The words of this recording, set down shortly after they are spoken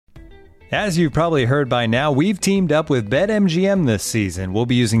As you've probably heard by now, we've teamed up with BetMGM this season. We'll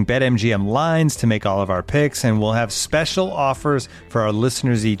be using BetMGM lines to make all of our picks, and we'll have special offers for our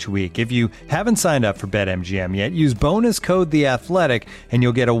listeners each week. If you haven't signed up for BetMGM yet, use bonus code The Athletic, and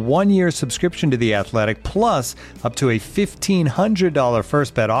you'll get a 1-year subscription to The Athletic, plus up to a $1,500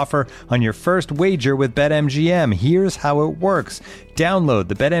 first bet offer on your first wager with BetMGM. Here's how it works. Download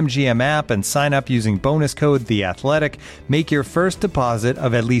the BetMGM app and sign up using bonus code The Athletic. Make your first deposit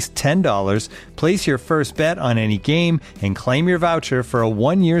of at least $10. Place your first bet on any game and claim your voucher for a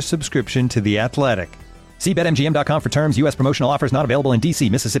 1-year subscription to The Athletic. See BetMGM.com for terms. U.S. promotional offers not available in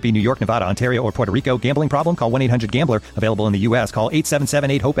D.C., Mississippi, New York, Nevada, Ontario, or Puerto Rico. Gambling problem? Call 1-800-GAMBLER. Available in the U.S. Call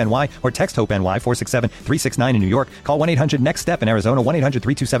 877-8-HOPE-NY or text HOPE-NY 467-369 in New York. Call 1-800-NEXT-STEP in Arizona.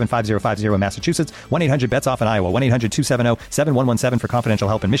 1-800-327-5050 in Massachusetts. 1-800-BETS-OFF in Iowa. 1-800-270-7117 for confidential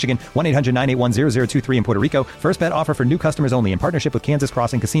help in Michigan. 1-800-981-0023 in Puerto Rico. First bet offer for new customers only in partnership with Kansas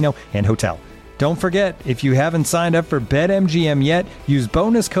Crossing Casino and Hotel. Don't forget, if you haven't signed up for BetMGM yet, use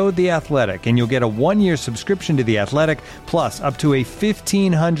bonus code The Athletic, and you'll get a 1-year subscription to The Athletic, plus up to a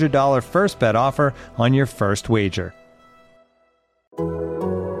 $1,500 first bet offer on your first wager. All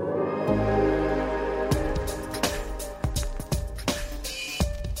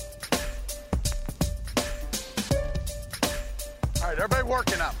right, everybody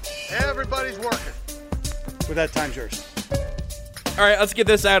working up. Everybody's working. With that, time's yours. All right, let's get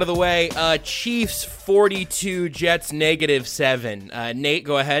this out of the way. Chiefs 42, Jets -7. Nate,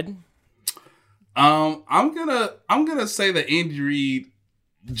 go ahead. I'm gonna say that Andy Reid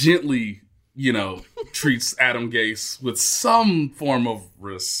gently, treats Adam Gase with some form of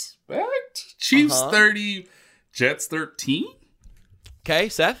respect. Chiefs 30, Jets 13. Okay,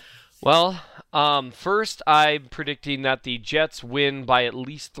 Seth. Well, first, I'm predicting that the Jets win by at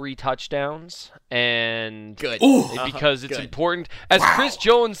least 3 touchdowns, and good because it's important. As Chris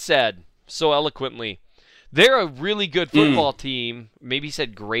Jones said so eloquently, they're a really good football team. Maybe he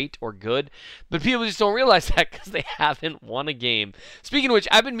said great or good, but people just don't realize that because they haven't won a game. Speaking of which,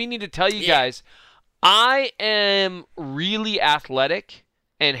 I've been meaning to tell you guys, I am really athletic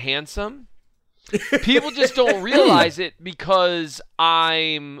and handsome. People just don't realize it because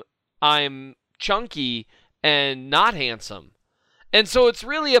I'm chunky and not handsome. And so it's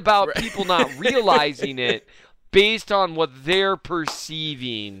really about people not realizing it based on what they're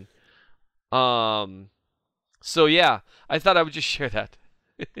perceiving. So yeah, I thought I would just share that.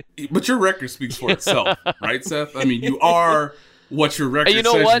 But your record speaks for itself, right, Seth? I mean, you are what your record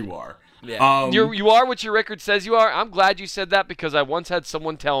says you are. Yeah. You are what your record says you are. I'm glad you said that because I once had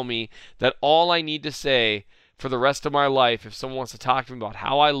someone tell me that all I need to say for the rest of my life, if someone wants to talk to me about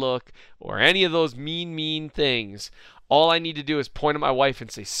how I look or any of those mean things, all I need to do is point at my wife and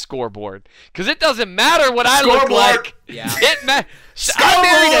say scoreboard. Because it doesn't matter what I look like. Yeah. I'm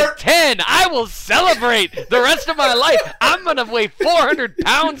married at 10. I will celebrate the rest of my life. I'm going to weigh 400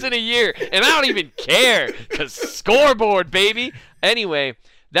 pounds in a year, and I don't even care. Because scoreboard, baby. Anyway,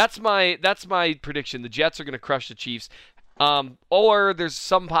 that's my prediction. The Jets are going to crush the Chiefs. Or there's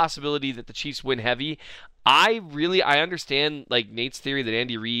some possibility that the Chiefs win heavy. I understand like Nate's theory that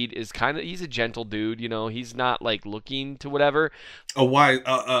Andy Reid is he's a gentle dude, he's not like looking to whatever. A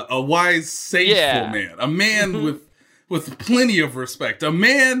wise, sageful man, a man with plenty of respect, a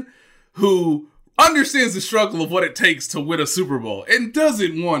man who understands the struggle of what it takes to win a Super Bowl and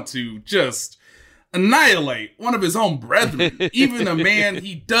doesn't want to just annihilate one of his own brethren, even a man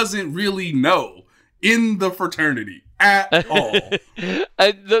he doesn't really know in the fraternity at all.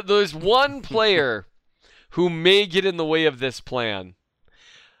 There's one player who may get in the way of this plan.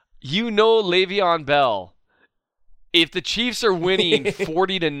 Le'Veon Bell. If the Chiefs are winning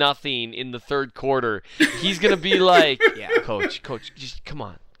 40-0 in the third quarter, he's gonna be like, "Yeah, coach, just come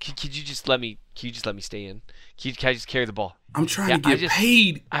on. Could you just let me stay in? Can I just carry the ball? I'm trying to get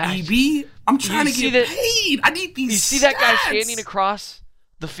paid, EB. I'm trying to get paid. I need these. You see that guy standing across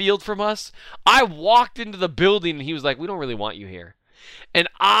the field from us? I walked into the building and he was like, "We don't really want you here." And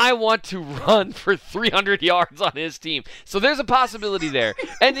I want to run for 300 yards on his team. So there's a possibility there.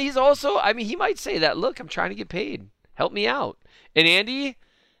 And he's also, he might say that, "Look, I'm trying to get paid. Help me out." And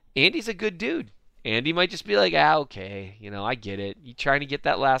Andy's a good dude. Andy might just be like, okay, I get it. You trying to get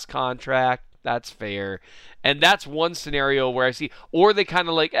that last contract. That's fair. And that's one scenario where I see, or they kind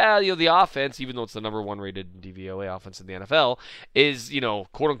of like, the offense, even though it's the number 1 rated DVOA offense in the NFL, is,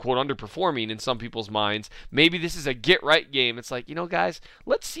 quote unquote underperforming in some people's minds. Maybe this is a get right game. It's like, guys,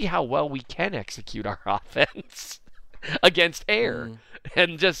 let's see how well we can execute our offense. against air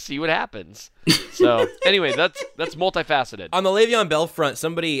and just see what happens. So anyway, that's multifaceted. On the Le'Veon Bell front,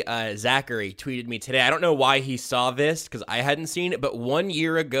 somebody, Zachary, tweeted me today. I don't know why he saw this because I hadn't seen it, but 1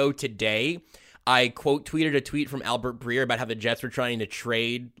 year ago today, I quote tweeted a tweet from Albert Breer about how the Jets were trying to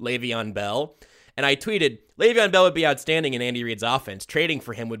trade Le'Veon Bell. And I tweeted, Le'Veon Bell would be outstanding in Andy Reid's offense. Trading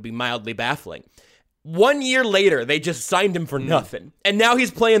for him would be mildly baffling. 1 year later, they just signed him for nothing. And now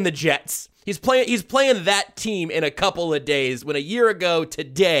he's playing the Jets. He's playing that team in a couple of days, when a year ago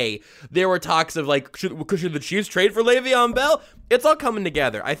today, there were talks of like, should the Chiefs trade for Le'Veon Bell? It's all coming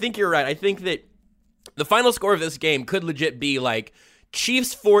together. I think you're right. I think that the final score of this game could legit be like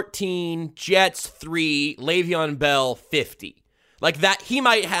Chiefs 14, Jets 3, Le'Veon Bell 50. Like that, he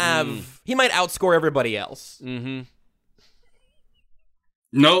might outscore everybody else. Mm-hmm.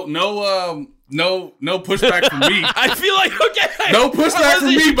 No pushback from me. I feel like, okay. No pushback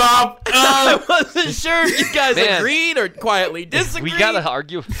from me, Bob. I wasn't sure if you guys agreed or quietly disagreed. We gotta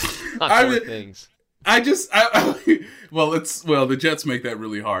argue on things. The Jets make that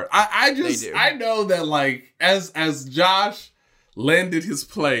really hard. I know that like as Josh landed his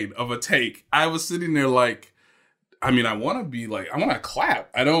plane of a take, I was sitting there like, I mean, I want to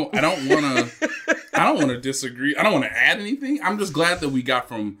clap. I don't want to disagree. I don't want to add anything. I'm just glad that we got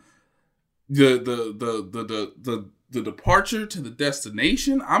from the departure to the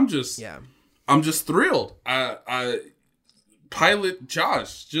destination. I'm just thrilled. Pilot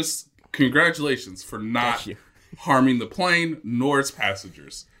Josh, just congratulations for not harming the plane nor its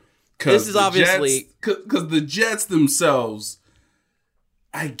passengers. This is obviously because the Jets themselves,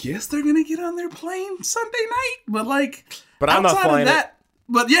 I guess they're gonna get on their plane Sunday night, but I'm not flying that.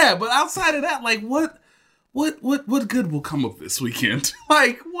 But outside of that, like what good will come of this weekend?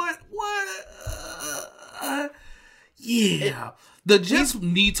 Like the Jets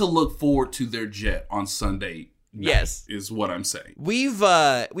need to look forward to their jet on Sunday. Yes, is what I'm saying. We've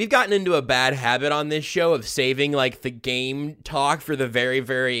gotten into a bad habit on this show of saving like the game talk for the very,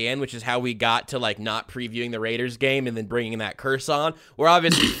 very end, which is how we got to like not previewing the Raiders game and then bringing that curse on. We're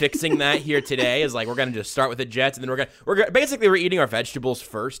obviously fixing that here today. Is like we're gonna just start with the Jets and then we're eating our vegetables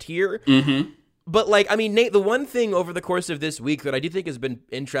first here. Mm-hmm. But like, I mean, Nate, the one thing over the course of this week that I do think has been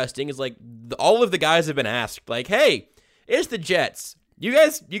interesting is like all of the guys have been asked like, "Hey, it's the Jets. You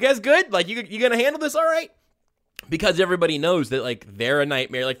guys good? Like you gonna handle this all right?" Because everybody knows that, like, they're a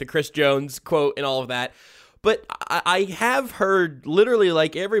nightmare, like the Chris Jones quote and all of that. But I have heard, literally,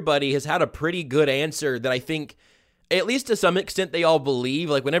 like, everybody has had a pretty good answer that I think, at least to some extent, they all believe.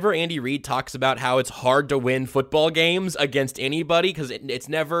 Like, whenever Andy Reid talks about how it's hard to win football games against anybody, because it's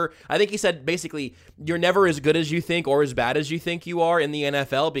never, I think he said, basically, you're never as good as you think or as bad as you think you are in the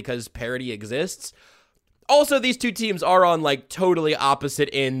NFL because parity exists. Also, these two teams are on, like, totally opposite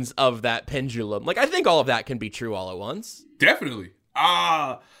ends of that pendulum. Like, I think all of that can be true all at once. Definitely.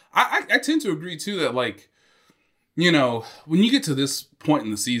 I tend to agree, too, that, like, you know, when you get to this point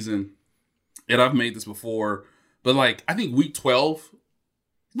in the season, and I've made this before, but, like, I think week 12,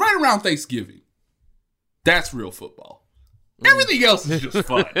 right around Thanksgiving, that's real football. Everything else is just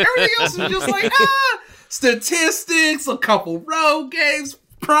fun. Everything else is just, like, statistics, a couple road games,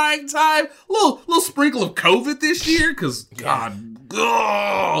 prime time, little sprinkle of COVID this year, because God,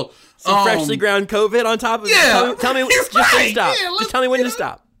 some freshly ground COVID on top of it. Tell me just to stop. Yeah, just tell me when to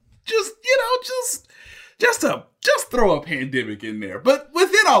stop. Just throw a pandemic in there. But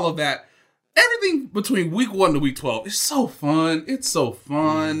within all of that, everything between week 1 to week 12 is so fun. It's so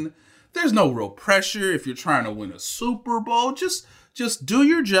fun. There's no real pressure if you're trying to win a Super Bowl. Just do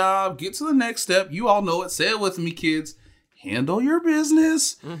your job. Get to the next step. You all know it. Say it with me, kids. Handle your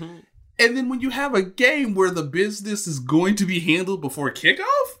business. Mm-hmm. And then when you have a game where the business is going to be handled before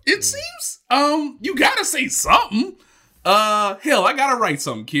kickoff, it seems, you gotta say something. Hell, I gotta write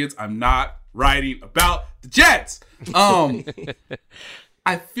something, kids. I'm not writing about the Jets. I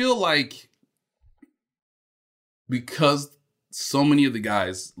feel like because so many of the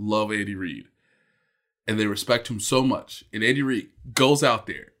guys love Andy Reid and they respect him so much, and Andy Reid goes out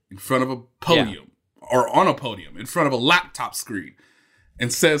there in front of a podium, or on a podium in front of a laptop screen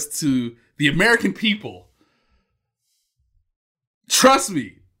and says to the American people, trust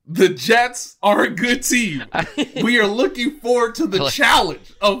me, the Jets are a good team. We are looking forward to the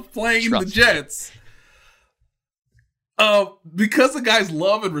challenge of playing the Jets. Because the guys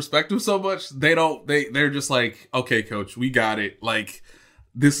love and respect him so much, they're just like, okay, coach, we got it. Like,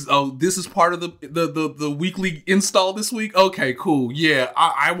 this is part of the weekly install this week. Okay, cool. Yeah,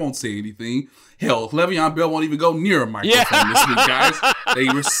 I won't say anything. Hell, Le'Veon Bell won't even go near a microphone this week, guys.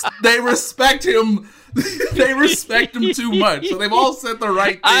 They respect him. They respect him too much. So they've all said the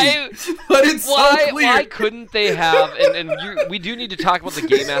right thing. But it's so clear. Why couldn't they have? We do need to talk about the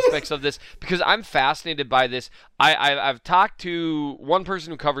game aspects of this because I'm fascinated by this. I've talked to one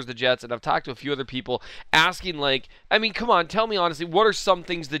person who covers the Jets, and I've talked to a few other people asking, like, I mean, come on, tell me honestly, what are some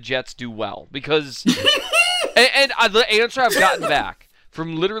things the Jets do well? Because, and the answer I've gotten back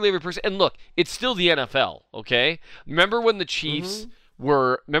from literally every person, and look, it's still the NFL, okay? Remember when the Chiefs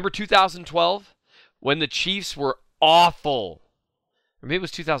remember 2012? When the Chiefs were awful. Or maybe it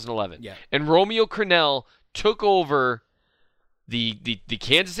was 2011. Yeah. And Romeo Crennel took over the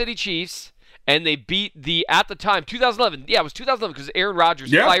Kansas City Chiefs, and they beat at the time, 2011. Yeah, it was 2011 because Aaron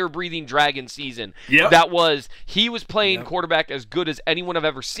Rodgers' fire-breathing dragon season. Yeah. He was playing quarterback as good as anyone I've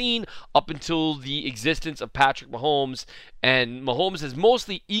ever seen up until the existence of Patrick Mahomes. And Mahomes has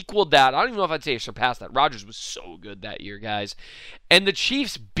mostly equaled that. I don't even know if I'd say surpassed that. Rodgers was so good that year, guys. And the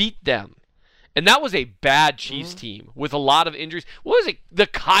Chiefs beat them. And that was a bad Chiefs team with a lot of injuries. What was it? The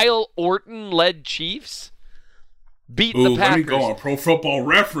Kyle Orton-led Chiefs beat the Packers. Let me go on Pro Football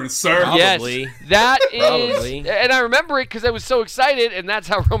Reference, sir. Probably. Yes, that is. And I remember it because I was so excited, and that's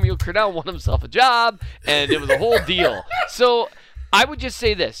how Romeo Crennel won himself a job, and it was a whole deal. So I would just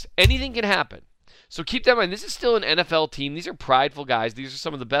say this. Anything can happen. So keep that in mind. This is still an NFL team. These are prideful guys. These are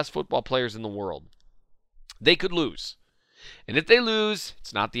some of the best football players in the world. They could lose. And if they lose,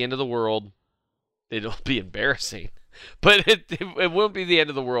 it's not the end of the world. It'll be embarrassing, but it won't be the end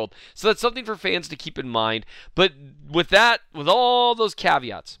of the world. So that's something for fans to keep in mind. But with all those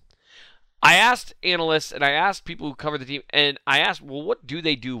caveats, I asked analysts and I asked people who cover the team, and I asked, well, what do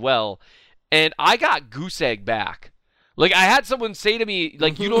they do well? And I got goose egg back. Like, I had someone say to me,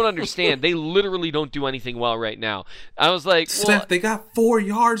 like, you don't understand. They literally don't do anything well right now. I was like, Steph, they got 4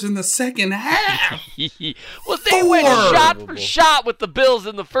 yards in the second half. Well, they went shot for shot with the Bills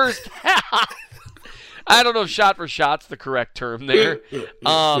in the first half. I don't know if shot for shot's the correct term there.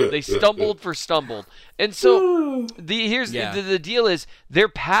 They stumbled. And so the deal is their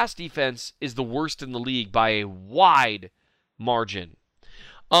pass defense is the worst in the league by a wide margin.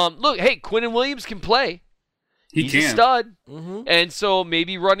 Look, hey, Quinnen Williams can play. He's a stud. Mm-hmm. And so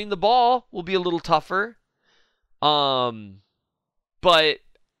maybe running the ball will be a little tougher. But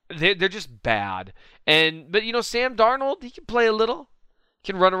they're just bad. But Sam Darnold, he can play a little.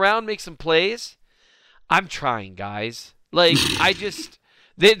 Can run around, make some plays. I'm trying, guys. Like,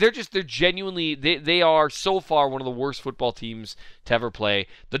 they're genuinely, they are so far one of the worst football teams to ever play.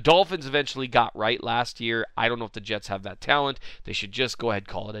 The Dolphins eventually got right last year. I don't know if the Jets have that talent. They should just go ahead and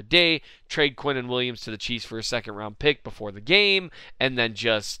call it a day, trade Quinnen Williams to the Chiefs for a second-round pick before the game, and then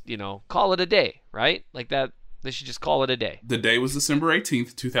just, call it a day, right? Like that. They should just call it a day. The day was December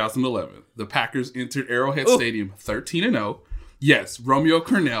 18th, 2011. The Packers entered Arrowhead Stadium 13-0. Yes, Romeo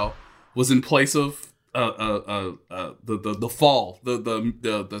Crennel was in place of the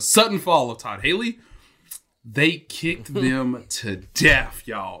sudden fall of Todd Haley. They kicked them to death,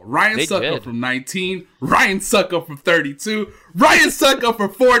 y'all. Ryan Suckup from 19, Ryan Suckup from 32, Ryan Suckup for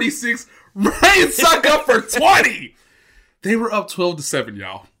 46, Ryan Suckup for 20. They were up 12-7,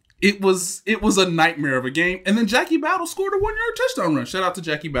 y'all. It was a nightmare of a game. And then Jackie Battle scored a 1-yard touchdown run. Shout out to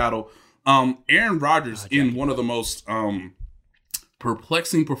Jackie Battle. Aaron Rodgers in one of the most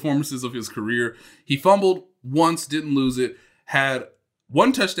perplexing performances of his career. He fumbled once, didn't lose it, had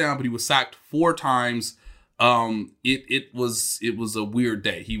one touchdown, but he was sacked 4 times. It was a weird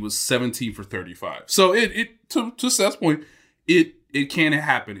day. He was 17 for 35. So to Seth's point, it can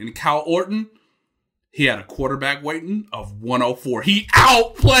happen. And Kyle Orton, he had a quarterback weighting of 104. He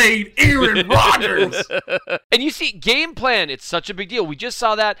outplayed Aaron Rodgers. And you see, game plan, it's such a big deal. We just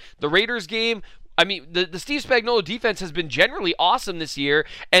saw that the Raiders game. I mean, the Steve Spagnuolo defense has been generally awesome this year,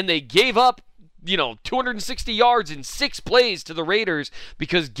 and they gave up, 260 yards in 6 plays to the Raiders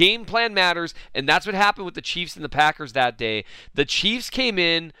because game plan matters, and that's what happened with the Chiefs and the Packers that day. The Chiefs came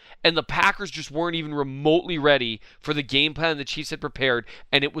in, and the Packers just weren't even remotely ready for the game plan the Chiefs had prepared,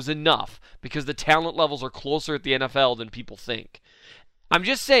 and it was enough because the talent levels are closer at the NFL than people think. I'm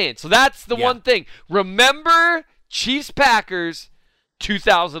just saying. So that's the one thing. Remember Chiefs-Packers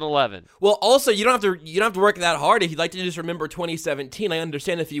 2011. Well, also you don't have to work that hard if you'd like to just remember 2017. I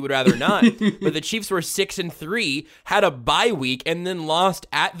understand if you would rather not, but the Chiefs were 6-3, had a bye week, and then lost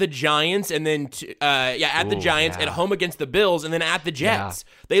at the Giants, and then the Giants, at home against the Bills, and then at the Jets.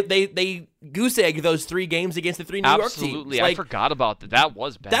 Yeah. They goose egged those 3 games against the 3 New York teams. Absolutely, I forgot about that. That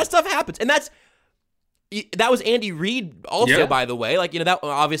was bad. That stuff happens, and that's That was Andy Reid also, Yeah. by the way. Like, that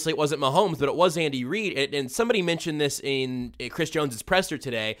obviously it wasn't Mahomes, but it was Andy Reid. And somebody mentioned this in Chris Jones's presser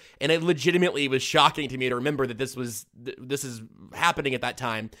today, and it legitimately was shocking to me to remember that this is happening at that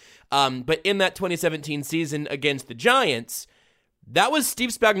time. But in that 2017 season against the Giants, that was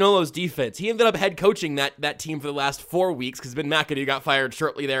Steve Spagnuolo's defense. He ended up head coaching that team for the last 4 weeks because Ben McAdoo got fired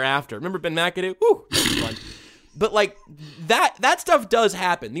shortly thereafter. Remember Ben McAdoo? Woo, that was fun. But like that stuff does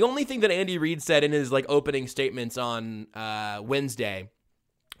happen. The only thing that Andy Reid said in his like opening statements on Wednesday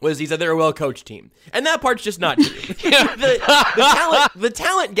was he said they're a well-coached team, and that part's just not true. the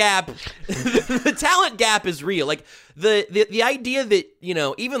talent gap, the talent gap is real. Like the idea that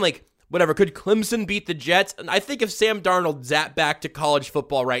even like whatever, could Clemson beat the Jets? And I think if Sam Darnold zapped back to college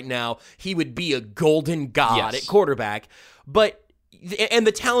football right now, he would be a golden god at quarterback. And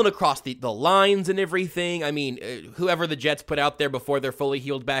the talent across the lines and everything. I mean, whoever the Jets put out there before they're fully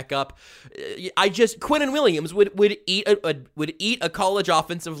healed back up, Quinnen Williams would eat a college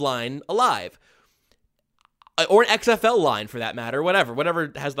offensive line alive, or an XFL line for that matter.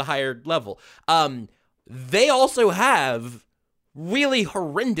 Whatever has the higher level. They also have really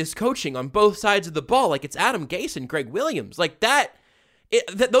horrendous coaching on both sides of the ball. Like it's Adam Gase and Greg Williams. Like that.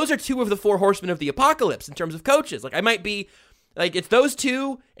 Those are two of the four horsemen of the apocalypse in terms of coaches. Like I might be. Like, it's those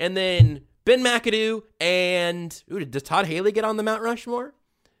two, and then Ben McAdoo, and does Todd Haley get on the Mount Rushmore?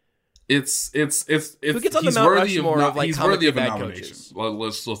 Who gets on the Mount Rushmore of like he's worthy of a bad nomination. coaches? Well,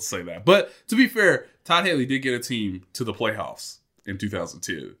 let's say that. But to be fair, Todd Haley did get a team to the playoffs in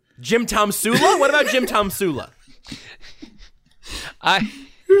 2002. Jim Tom Sula? What about Jim Tom Sula?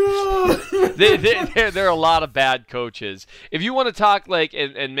 There are a lot of bad coaches. If you want to talk like,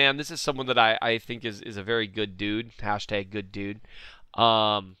 and man, this is someone that I think is a very good dude. #good dude.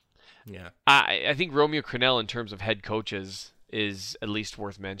 Yeah. I think Romeo Crennel in terms of head coaches is at least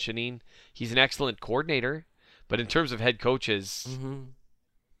worth mentioning. He's an excellent coordinator, but in terms of head coaches,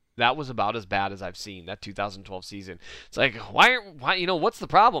 that was about as bad as I've seen that 2012 season. It's like, why what's the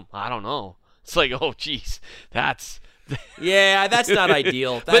problem? I don't know. It's like, oh geez, that's not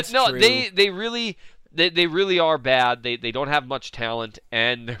ideal. That's but no, true. they really are bad. They don't have much talent,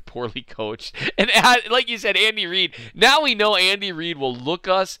 and they're poorly coached. And like you said, Andy Reid. Now we know Andy Reid will look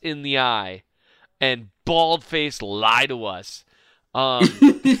us in the eye and bald-faced lie to us. How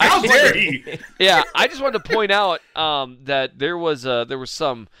dare he? Yeah, I just wanted to point out that there was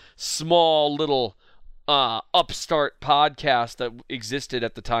some small little upstart podcast that existed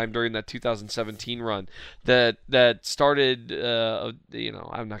at the time during that 2017 run that started I'm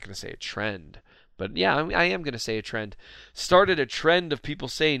not going to say a trend, but yeah, I am going to say a trend. Started a trend of people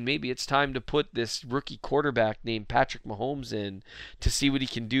saying maybe it's time to put this rookie quarterback named Patrick Mahomes in to see what he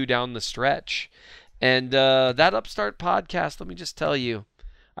can do down the stretch. And that upstart podcast, let me just tell you,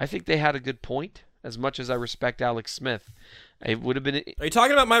 I think they had a good point. As much as I respect Alex Smith, it would have been. Are you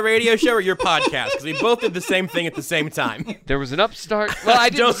talking about my radio show or your podcast? Because we both did the same thing at the same time. There was an upstart. Well, I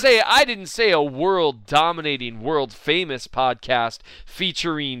didn't say a world-dominating, world-famous podcast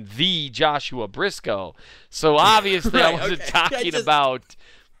featuring the Joshua Briscoe. So obviously, Right, I wasn't okay. talking about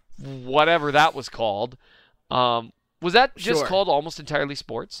whatever that was called. Was that just Sure. called Almost Entirely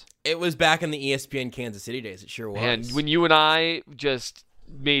Sports? It was back in the ESPN Kansas City days. It sure was. And when you and I just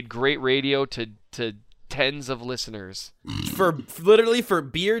made great radio to tens of listeners. For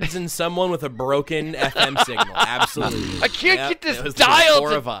beards and someone with a broken FM signal. Absolutely. I can't Yep, get it this was the dial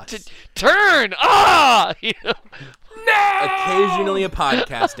four of us. to turn. No! Occasionally a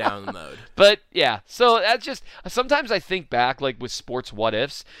podcast download. But yeah, so that's just, sometimes I think back, like with sports what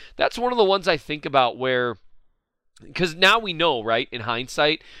ifs, that's one of the ones I think about where, because now we know, right, in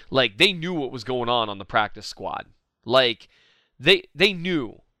hindsight, like they knew what was going on the practice squad. Like they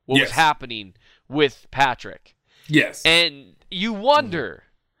knew what was happening with Patrick. Yes. And you wonder,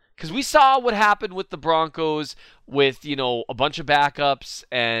 because we saw what happened with the Broncos with, a bunch of backups,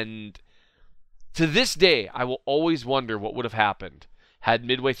 and to this day, I will always wonder what would have happened had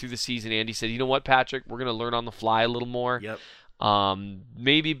midway through the season Andy said, you know what, Patrick, we're going to learn on the fly a little more. Yep.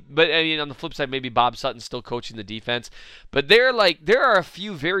 Maybe, but I mean, on the flip side, maybe Bob Sutton's still coaching the defense. But there are a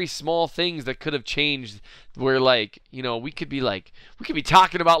few very small things that could have changed where, like, we could be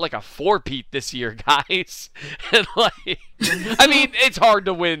talking about like a 4-peat this year, guys. And like, I mean, it's hard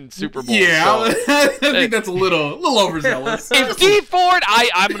to win Super Bowl. Yeah, so. I think that's a little overzealous. If D Ford,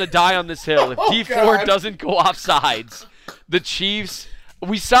 I'm going to die on this hill. If D Ford God. doesn't go off sides, the Chiefs.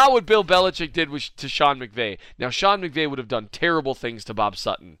 We saw what Bill Belichick did to Sean McVay. Now, Sean McVay would have done terrible things to Bob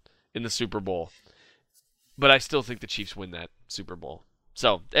Sutton in the Super Bowl. But I still think the Chiefs win that Super Bowl.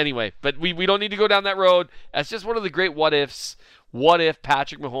 So, anyway, but we don't need to go down that road. That's just one of the great what-ifs What if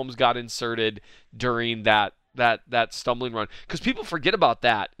Patrick Mahomes got inserted during that stumbling run? Because people forget about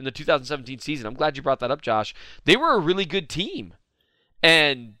that in the 2017 season. I'm glad you brought that up, Josh. They were a really good team.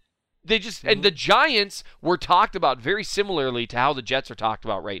 And they just and the Giants were talked about very similarly to how the Jets are talked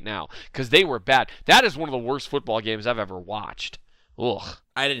about right now, because they were bad. That is one of the worst football games I've ever watched. Ugh.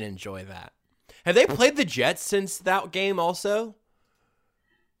 I didn't enjoy that. Have they played the Jets since that game also?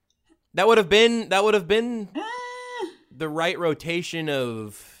 That would have been the right rotation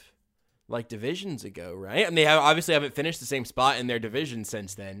of like divisions ago, right? I mean, they obviously haven't finished the same spot in their division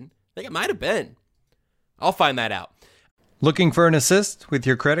since then. I think it might have been. I'll find that out. Looking for an assist with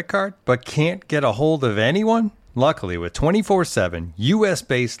your credit card, but can't get a hold of anyone? Luckily, with 24/7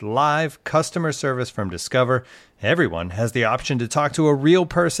 U.S.-based live customer service from Discover, everyone has the option to talk to a real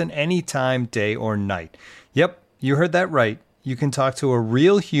person anytime, day or night. Yep, you heard that right. You can talk to a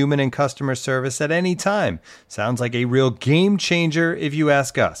real human in customer service at any time. Sounds like a real game changer if you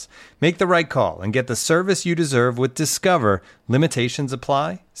ask us. Make the right call and get the service you deserve with Discover. Limitations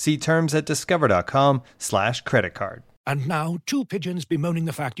apply. See terms at discover.com/creditcard. And now, two pigeons bemoaning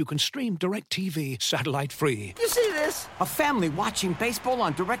the fact you can stream DirecTV satellite-free. You see this? A family watching baseball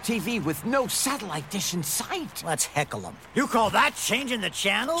on DirecTV with no satellite dish in sight. Let's heckle them. You call that changing the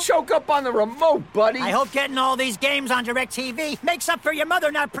channel? Choke up on the remote, buddy. I hope getting all these games on DirecTV makes up for your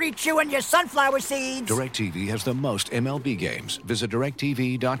mother not pre-chewing your sunflower seeds. DirecTV has the most MLB games. Visit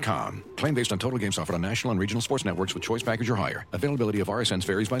DirecTV.com. Claim based on total games offered on national and regional sports networks with choice package or higher. Availability of RSNs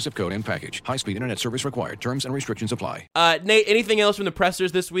varies by zip code and package. High-speed internet service required. Terms and restrictions apply. Nate, anything else from the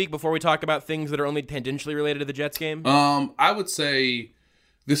pressers this week before we talk about things that are only tangentially related to the Jets game? I would say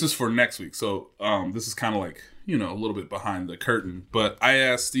this is for next week. So this is kind of like, a little bit behind the curtain. But I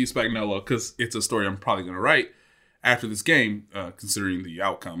asked Steve Spagnuolo, because it's a story I'm probably going to write after this game, considering the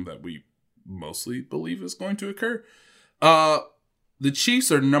outcome that we mostly believe is going to occur. The Chiefs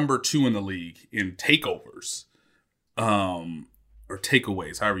are number 2 in the league in takeovers, or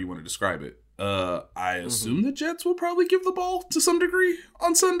takeaways, however you want to describe it. I assume the Jets will probably give the ball to some degree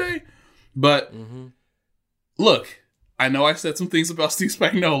on Sunday. But look, I know I said some things about Steve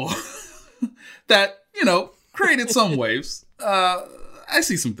Spagnuolo that, created some waves. I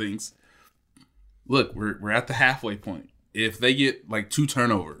see some things. Look, we're at the halfway point. If they get like 2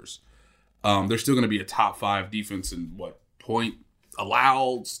 turnovers, they're still going to be a top 5 defense in point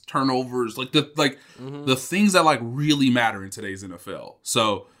allowed, turnovers, the things that really matter in today's NFL.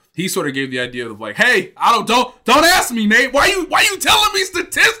 So he sort of gave the idea of hey, don't ask me, Nate. Why you telling me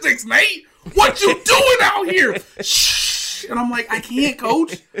statistics, Nate? What you doing out here? Shh. And I'm like, I can't,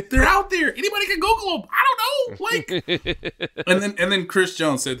 coach. They're out there. Anybody can Google them. I don't know. And then Chris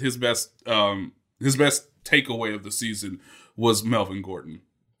Jones said his best takeaway of the season was Melvin Gordon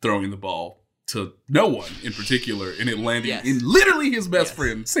throwing the ball to no one in particular, and it landing in literally his best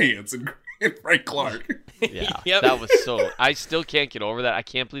friend's hands and Frank Clark. Yeah, that was I still can't get over that. I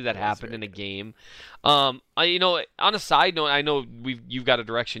can't believe that happened in a game. On a side note, I know you've got a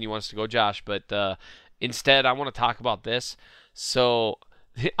direction you want us to go, Josh, but instead I want to talk about this. So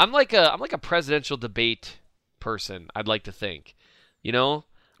I'm like a presidential debate person, I'd like to think.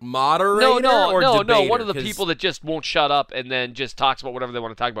 Moderator? No. Debater? One of the people that just won't shut up and then just talks about whatever they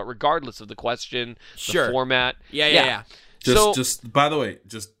want to talk about, regardless of the question, the format. Yeah. Just by the way,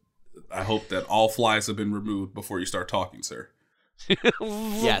 I hope that all flies have been removed before you start talking, sir.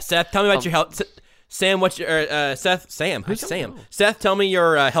 Yeah, Seth, tell me about your health. Sam, what's your Seth? Sam, who's Sam? Seth, tell me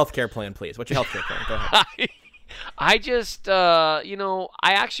your healthcare plan, please. What's your healthcare plan? Go ahead. I just, I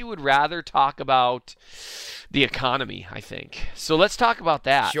actually would rather talk about the economy, I think. So let's talk about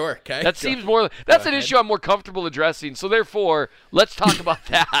that. Sure, okay. That seems more, that's an issue I'm more comfortable addressing. So therefore, let's talk about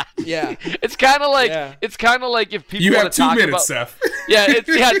that. Yeah. It's kind of like if people want to talk about. You have 2 minutes, Seth.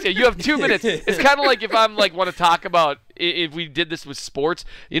 You have 2 minutes. It's kind of like if I'm want to talk about if we did this with sports.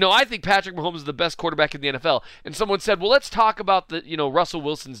 I think Patrick Mahomes is the best quarterback in the NFL. And someone said, well, let's talk about the, Russell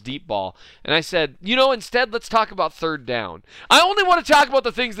Wilson's deep ball. And I said, instead, let's talk about third down. I only want to talk about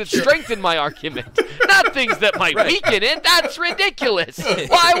the things that strengthen my argument, not things that might weaken it. That's ridiculous.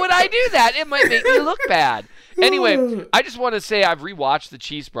 Why would I do that? It might make me look bad. Anyway, I just want to say I've rewatched the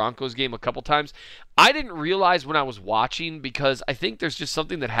Chiefs-Broncos game a couple times. I didn't realize when I was watching, because I think there's just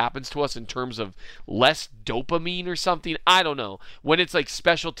something that happens to us in terms of less dopamine or something. I don't know. When it's like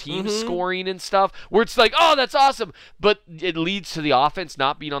special teams scoring and stuff, where it's like, oh, that's awesome, but it leads to the offense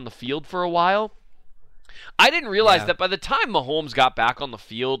not being on the field for a while. I didn't realize that by the time Mahomes got back on the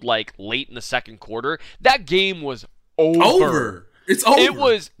field, like late in the second quarter, that game was over. It's over. It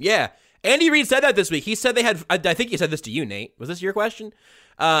was. Yeah. Andy Reid said that this week. He said they had, I think he said this to you, Nate. Was this your question?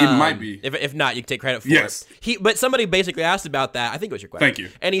 It might be. If not, you can take credit for Yes. it. But somebody basically asked about that. I think it was your question. Thank you.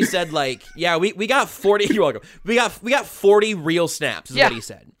 And he said, like, yeah, we got 40. You're welcome. We got 40 real snaps, is what he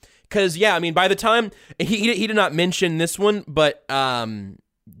said. Because, yeah, I mean, by the time he did not mention this one, but the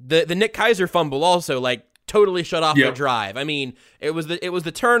Nick Keiser fumble also, like, totally shut off the drive. I mean, it was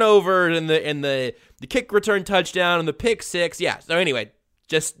the turnover and the kick return touchdown and the pick six. Yeah. So anyway,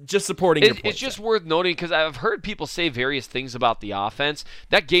 just supporting your point. It's just worth noting because I've heard people say various things about the offense.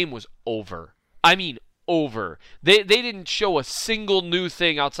 That game was over. I mean, over. They didn't show a single new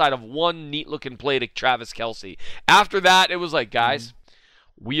thing outside of one neat-looking play to Travis Kelce. After that, it was like, guys,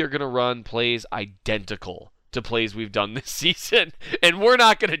 we are going to run plays identical to plays we've done this season, and we're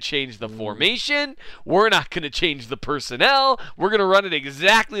not going to change the formation. We're not going to change the personnel. We're going to run it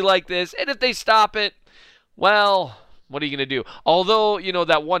exactly like this, and if they stop it, well, what are you going to do? Although, you know,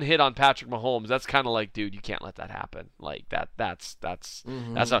 that one hit on Patrick Mahomes, that's kind of like, dude, you can't let that happen. Like, that's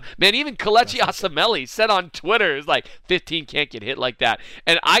not, man, even Kelechi Osemele said on Twitter, it's like, 15 can't get hit like that.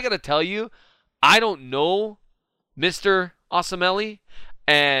 And I got to tell you, I don't know Mr. Osemele,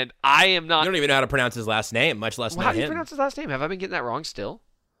 and I am not. You don't even know how to pronounce his last name, much less know him. How do you pronounce his last name? Have I been getting that wrong still?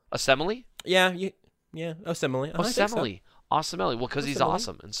 Osemele? Yeah, Osemele. Osemele. Osemele. Well, because he's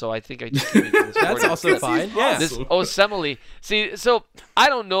awesome, and so I think I just keep making this That's also fine. Yeah. This Osemele. See, so I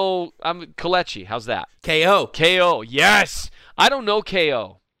don't know. I'm Kelechi. How's that? KO. Yes. I don't know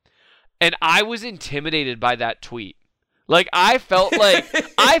KO, and I was intimidated by that tweet. Like I felt like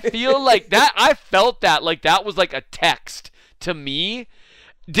I felt that like that was like a text to me.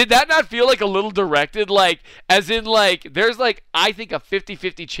 Did that not feel like a little directed? Like, as in, like, there's, like, I think a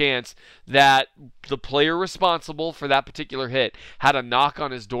 50-50 chance that the player responsible for that particular hit had a knock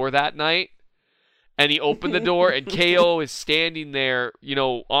on his door that night, and he opened the door, and KO is standing there, you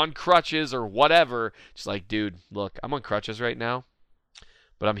know, on crutches or whatever. Just like, dude, look, I'm on crutches right now,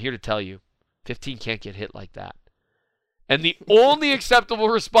 but I'm here to tell you, 15 can't get hit like that. And the only acceptable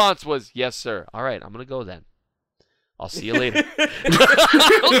response was, yes, sir. All right, I'm going to go then. I'll see you later.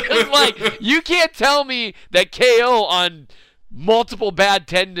 Because, like, you can't tell me that KO on multiple bad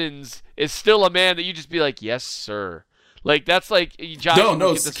tendons is still a man that you just be like, yes, sir. Like, that's like, Josh,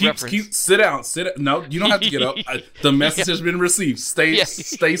 no, sit down. No, you don't have to get up. The message has been received. Stay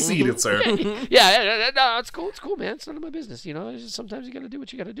seated, sir. Yeah, no, it's cool. It's cool, man. It's none of my business. You know, it's just, sometimes you got to do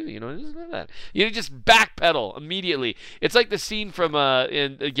what you got to do. You know, it's none of that. You just backpedal immediately. It's like the scene from,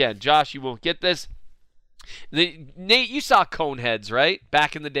 and again, Josh, you won't get this. Nate, you saw Coneheads, right?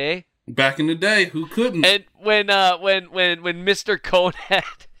 Back in the day. Back in the day, who couldn't? And when Mr.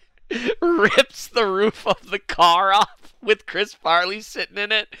 Conehead rips the roof of the car off with Chris Farley sitting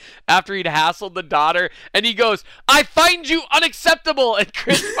in it after he'd hassled the daughter, and he goes, "I find you unacceptable," and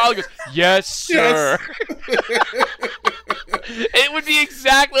Chris Farley goes, "Yes, sir." It would be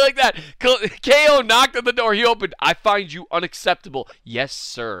exactly like that. KO knocked on the door. He opened, "I find you unacceptable." "Yes,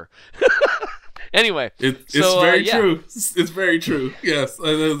 sir." Anyway, it's very true. It's very true. Yes,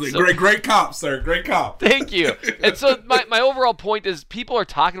 great cop, sir. Great cop. Thank you. And so my overall point is, people are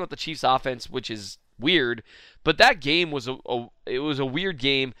talking about the Chiefs' offense, which is weird, but that game was a weird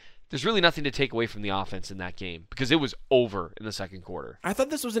game. There's really nothing to take away from the offense in that game because it was over in the second quarter. I thought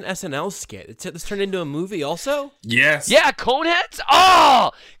this was an SNL skit. This turned into a movie also? Yes. Yeah, Coneheads?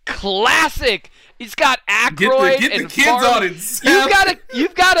 Oh, classic. He's got Aykroyd get and the kids on it.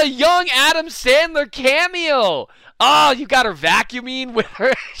 You've got a young Adam Sandler cameo. Oh, you got her vacuuming with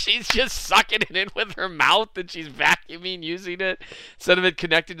her. She's just sucking it in with her mouth, and she's vacuuming using it instead of it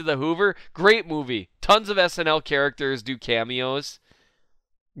connected to the Hoover. Great movie. Tons of SNL characters do cameos.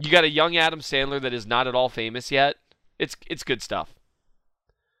 You got a young Adam Sandler that is not at all famous yet. It's good stuff.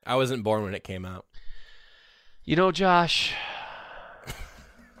 I wasn't born when it came out. You know, Josh,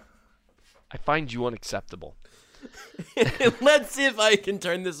 I find you unacceptable. Let's see if I can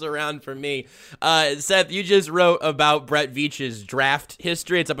turn this around for me. Seth, you just wrote about Brett Veach's draft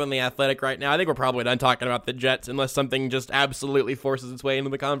history. It's up on The Athletic right now. I think we're probably done talking about the Jets unless something just absolutely forces its way into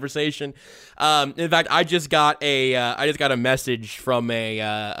the conversation. In fact, I just got a message from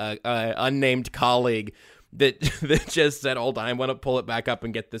a unnamed colleague that just said, hold on, I want to pull it back up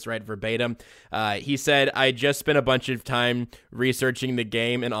and get this right verbatim. He said, I just spent a bunch of time researching the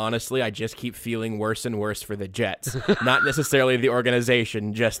game, and honestly, I just keep feeling worse and worse for the Jets. Not necessarily the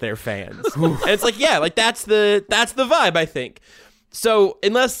organization, just their fans. And it's like, yeah, like that's the vibe, I think. So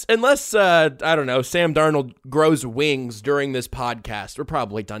unless I don't know, Sam Darnold grows wings during this podcast, we're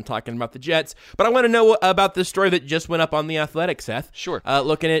probably done talking about the Jets. But I want to know about this story that just went up on The Athletic, Seth. Sure.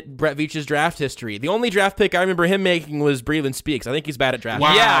 Looking at Brett Veach's draft history. The only draft pick I remember him making was Breeland Speaks. I think he's bad at drafting.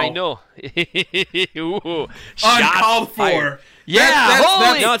 Wow. Yeah, I know. Ooh, uncalled for. Fired.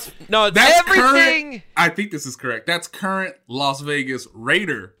 That's everything. Current, I think this is correct. That's current Las Vegas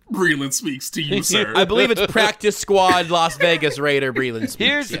Raider Breland speaks to you, sir. I believe it's practice squad Las Vegas Raider Breland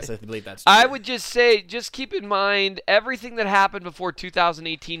speaks. Yes, I believe that's true. I would just say, just keep in mind, everything that happened before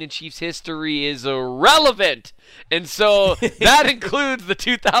 2018 in Chiefs history is irrelevant. And so that includes the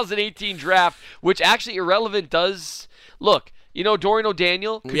 2018 draft, which actually irrelevant does... Look, you know, Dorian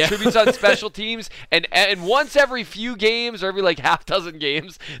O'Daniel contributes on special teams, and once every few games, or every like half dozen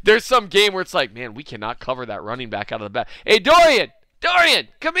games, there's some game where it's like, man, we cannot cover that running back out of the back. Hey, Dorian,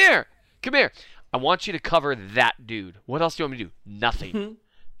 come here. I want you to cover that dude. What else do you want me to do? Nothing.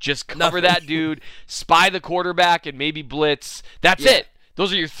 Just cover that dude, spy the quarterback, and maybe blitz. That's it.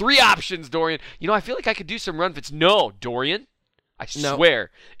 Those are your 3 options, Dorian. You know, I feel like I could do some run fits. No, Dorian. I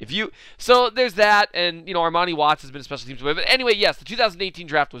swear. So there's that, and you know, Armani Watts has been a special teams player. But anyway, yes, the 2018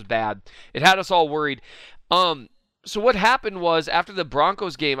 draft was bad. It had us all worried. So what happened was, after the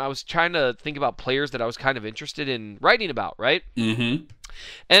Broncos game, I was trying to think about players that I was kind of interested in writing about, right? Mm-hmm.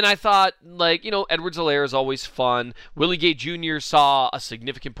 And I thought, like, you know, Edwards-Helaire is always fun. Willie Gay Jr. saw a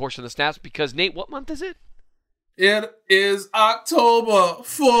significant portion of the snaps because, Nate, what month is it? It is October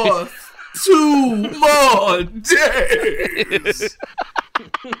 4th. 2 more days.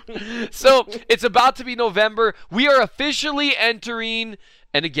 So it's about to be November. We are officially entering,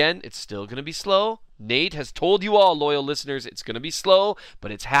 and again, it's still going to be slow. Nate has told you all, loyal listeners, it's going to be slow,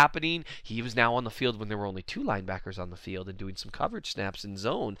 but it's happening. He was now on the field when there were only 2 linebackers on the field and doing some coverage snaps in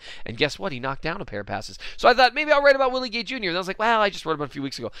zone. And guess what? He knocked down a pair of passes. So I thought, maybe I'll write about Willie Gay Jr. And I was like, well, I just wrote about a few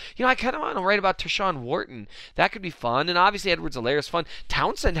weeks ago. You know, I kind of want to write about Tershawn Wharton. That could be fun. And obviously, Edwards-Helaire is fun.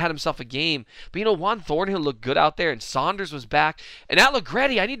 Townsend had himself a game. But, you know, Juan Thornhill looked good out there, and Saunders was back. And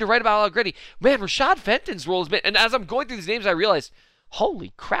Allegretti, I need to write about Allegretti. Man, Rashad Fenton's role has been... And as I'm going through these names, I realized,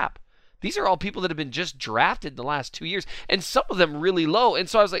 holy crap. These are all people that have been just drafted in the last 2 years, and some of them really low. And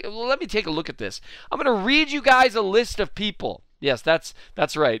so I was like, well, let me take a look at this. I'm going to read you guys a list of people. Yes, that's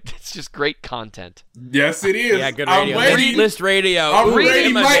right. It's just great content. Yes, it is. Yeah, good radio. List radio. I'm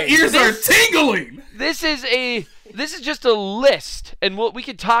ready. My ears are tingling. This is just a list, and we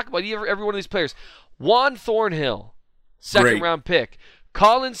can talk about every one of these players. Juan Thornhill, second-round pick.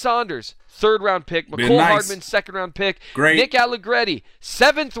 Colin Saunders, 3rd-round pick. McCole Hardman, 2nd-round pick. Great. Nick Allegretti,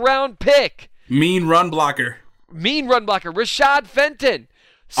 7th-round pick. Mean run blocker. Rashad Fenton,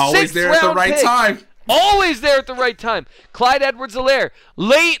 always there at the right time. Always there at the right time. Clyde Edwards-Helaire,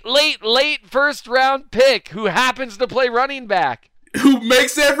 late first-round pick who happens to play running back. Who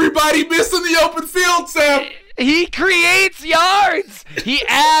makes everybody miss in the open field, Sam. He creates yards. He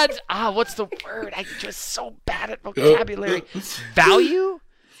adds, what's the word? I'm just so bad at vocabulary. Value?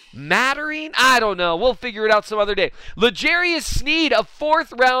 Mattering? I don't know. We'll figure it out some other day. L'Jarius Sneed, a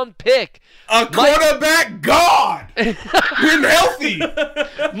 4th-round pick. A quarterback god. When healthy.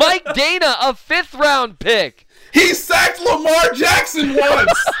 Mike Dana, a 5th-round pick. He sacked Lamar Jackson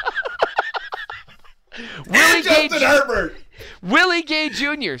once. Justin Herbert. Willie Gay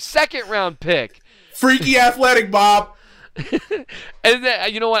Jr., 2nd-round pick. Freaky athletic, Bob. And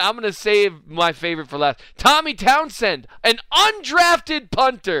then, you know what? I'm going to save my favorite for last. Tommy Townsend, an undrafted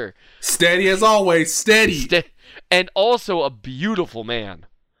punter. Steady as always. Steady. And also a beautiful man.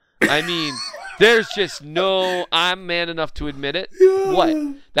 I mean, there's just I'm man enough to admit it. Yeah.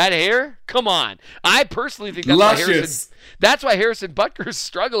 What? That hair? Come on. I personally think that's why Harrison Butker's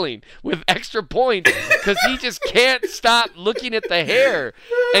struggling with extra points, because he just can't stop looking at the hair.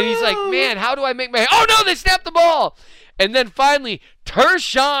 And he's like, man, how do I make my hair? Oh, no, they snapped the ball. And then finally,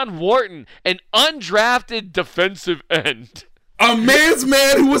 Tershawn Wharton, an undrafted defensive end. A man's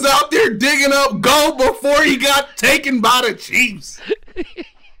man who was out there digging up gold before he got taken by the Chiefs.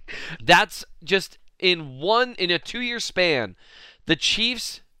 That's just in a 2-year span, the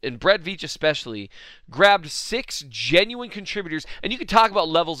Chiefs, and Brett Veach especially, grabbed 6 genuine contributors. And you can talk about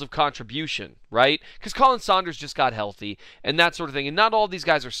levels of contribution, right? Because Colin Saunders just got healthy and that sort of thing. And not all these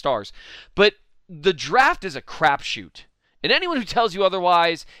guys are stars. But the draft is a crapshoot. And anyone who tells you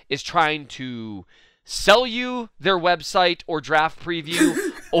otherwise is trying to sell you their website or draft preview,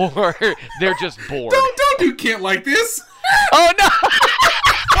 or they're just bored. Don't do Kent like this. Oh, no.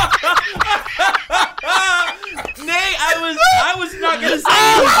 Nate, I was not gonna say anything.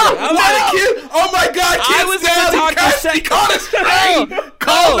 Oh my God! I was gonna talk to Seth. He caught us straight.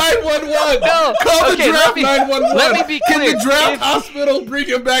 Call 911. No. Call the draft 911. Let me be clear. Can the draft hospital bring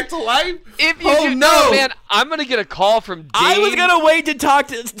him back to life? If you man, I'm gonna get a call from Dane. I was gonna wait to talk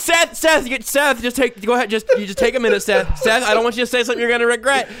to Seth. Go ahead. Just take a minute, Seth. Seth, I don't want you to say something you're gonna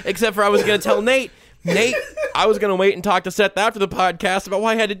regret. Except for I was gonna tell Nate. Nate, I was going to wait and talk to Seth after the podcast about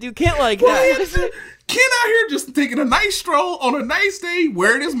why I had to do Kent like that. Kent out here just taking a nice stroll on a nice day,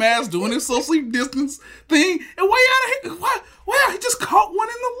 wearing his mask, doing his social distance thing, and way out of here, wow, he just caught one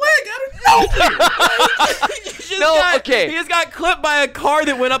in the leg out of nowhere. He just got clipped by a car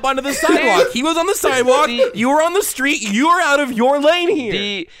that went up onto the sidewalk. He was on the sidewalk, you were on the street, you were out of your lane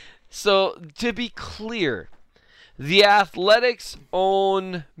here. So, to be clear, the Athletics'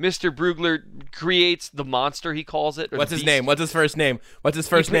 own Mr. Brugler creates the monster, he calls it. What's his name? What's his first name?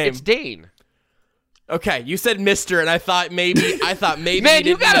 It's Dane. Okay, you said Mr. and I thought maybe Man,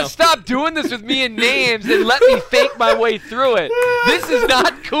 you gotta stop doing this with me and names and let me fake my way through it. This is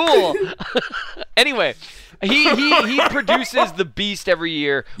not cool. Anyway, he produces the beast every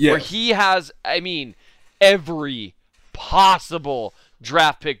year where he has, every possible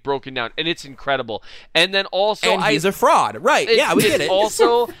draft pick broken down, and it's incredible. And then also, he's a fraud, right? Yeah, we get it.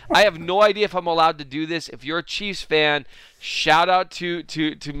 Also, I have no idea if I'm allowed to do this. If you're a Chiefs fan, shout out to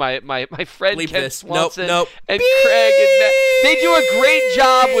my friend Leave Ken this. Swanson Nope. and Craig and Matt. They do a great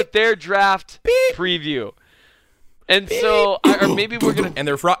job with their draft preview. And so, or maybe we're gonna. And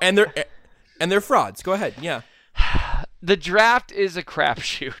they're frauds. Go ahead. Yeah. The draft is a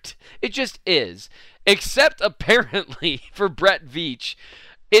crapshoot. It just is. Except apparently for Brett Veach,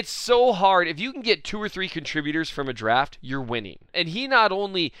 it's so hard. If you can get 2 or 3 contributors from a draft, you're winning. And he not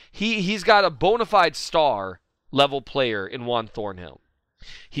only he's got a bona fide star level player in Juan Thornhill.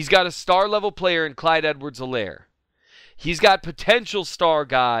 He's got a star level player in Clyde Edwards-Helaire. He's got potential star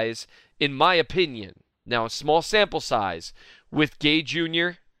guys, in my opinion. Now a small sample size with Gay Jr.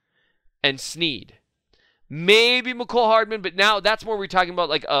 and Snead. Maybe McCole Hardman, but now that's more we're talking about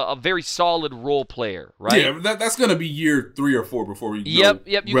like a very solid role player, right? Yeah, that's going to be year 3 or 4 before we know.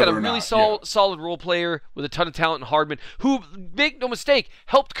 Yep. You got a really solid role player with a ton of talent in Hardman, who, make no mistake,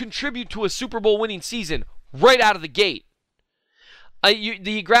 helped contribute to a Super Bowl winning season right out of the gate.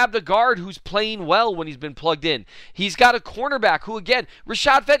 You grabbed a guard who's playing well when he's been plugged in. He's got a cornerback who, again,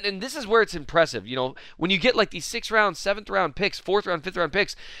 Rashad Fenton, and this is where it's impressive. You know, when you get like these 6th round, 7th round picks, 4th round, 5th round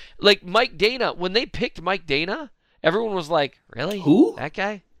picks, like Mike Dana, when they picked Mike Dana, everyone was like, really? Who? That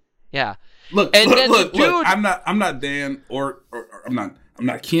guy? Yeah. Look, I'm not Dan or I'm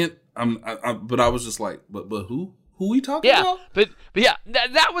not Kent. But I was just like, but who? Who we talking about? But yeah,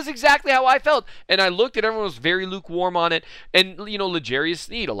 that was exactly how I felt. And I looked and everyone was very lukewarm on it. And, L'Jarius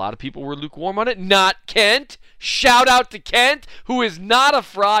Sneed, a lot of people were lukewarm on it. Not Kent. Shout out to Kent, who is not a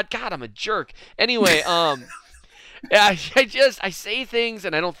fraud. God, I'm a jerk. Anyway, I say things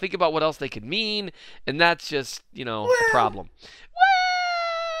and I don't think about what else they could mean. And that's just, a problem.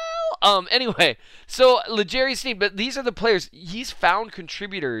 Anyway, so L'Jarius Sneed, but these are the players. He's found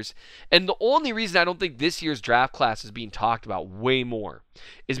contributors, and the only reason I don't think this year's draft class is being talked about way more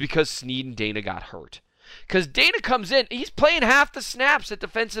is because Sneed and Dana got hurt. Because Dana comes in, he's playing half the snaps at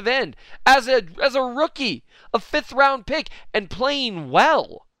defensive end as a rookie, a 5th round pick, and playing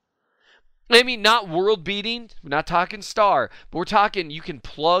well. Not world beating, we're not talking star, but we're talking you can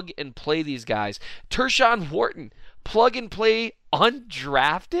plug and play these guys. Tershawn Wharton, plug and play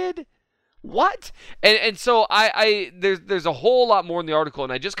undrafted? What? And so there's a whole lot more in the article,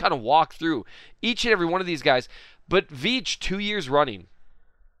 and I just kind of walk through each and every one of these guys. But Veach, 2 years running,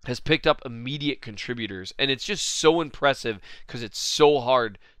 has picked up immediate contributors, and it's just so impressive because it's so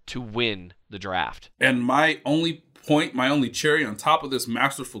hard to win the draft. And my only cherry on top of this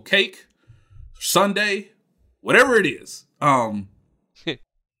masterful cake, Sunday, whatever it is, the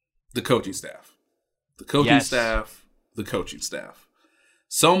coaching staff. The coaching staff.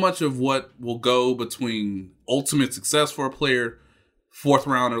 So much of what will go between ultimate success for a player, 4th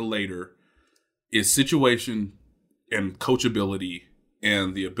round or later, is situation and coachability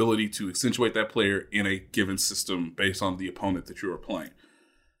and the ability to accentuate that player in a given system based on the opponent that you are playing.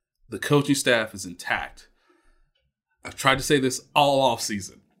 The coaching staff is intact. I've tried to say this all off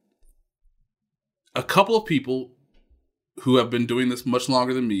season. A couple of people who have been doing this much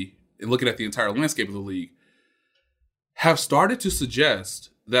longer than me and looking at the entire landscape of the league have started to suggest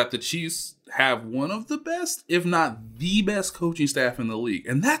that the Chiefs have one of the best, if not the best, coaching staff in the league.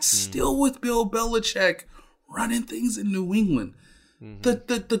 And that's still with Bill Belichick running things in New England. Mm-hmm.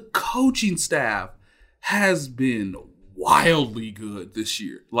 The coaching staff has been wildly good this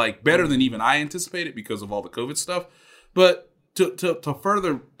year. Like, better than even I anticipated because of all the COVID stuff. But to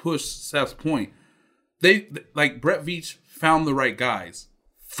further push Seth's point, they like Brett Veach found the right guys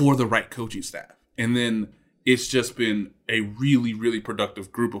for the right coaching staff. And then it's just been a really, really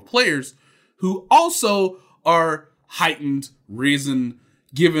productive group of players who also are heightened, risen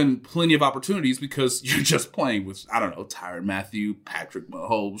given plenty of opportunities because you're just playing with, I don't know, Tyrann Mathieu, Patrick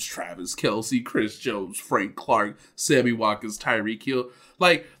Mahomes, Travis Kelce, Chris Jones, Frank Clark, Sammy Watkins, Tyreek Hill.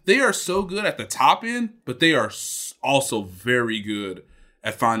 Like, they are so good at the top end, but they are also very good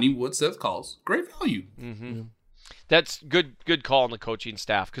at finding what Seth calls great value. Mm-hmm. That's good call on the coaching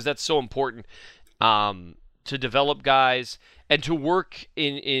staff, because that's so important to develop guys and to work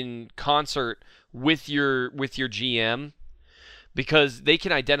in concert with your GM, because they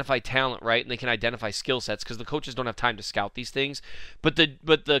can identify talent, right? And they can identify skill sets, because the coaches don't have time to scout these things. But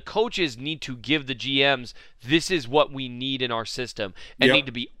the coaches need to give the GMs, this is what we need in our system, and need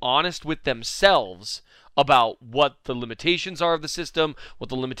to be honest with themselves about what the limitations are of the system, what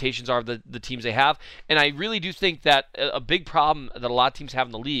the limitations are of the teams they have. And I really do think that a big problem that a lot of teams have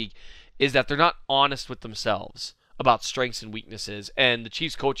in the league is that they're not honest with themselves about strengths and weaknesses. And the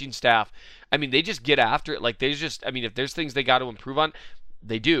Chiefs coaching staff, I mean, they just get after it. Like, if there's things they got to improve on,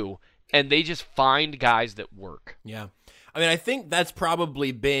 they do. And they just find guys that work. Yeah. I mean, I think that's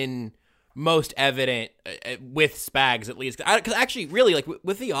probably been most evident with Spags, at least. Because actually, really, like,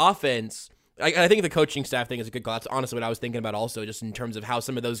 with the offense, I think the coaching staff thing is a good call. That's honestly what I was thinking about also, just in terms of how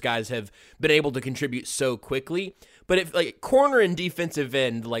some of those guys have been able to contribute so quickly. But if, like, corner and defensive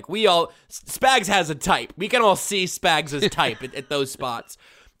end, like, Spags has a type. We can all see Spags' type at those spots.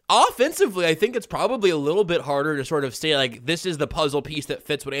 Offensively, I think it's probably a little bit harder to sort of say, like, this is the puzzle piece that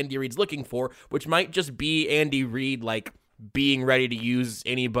fits what Andy Reid's looking for, which might just be Andy Reid, like, being ready to use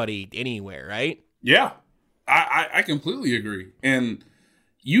anybody anywhere, right? Yeah, I completely agree. And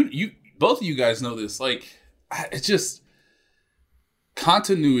you both of you guys know this. Like, it's just,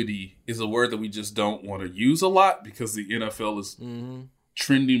 continuity is a word that we just don't want to use a lot, because the NFL is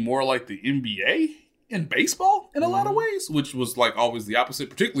trending more like the NBA in baseball in a lot of ways, which was like always the opposite,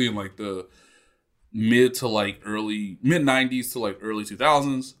 particularly in like the mid 90s to like early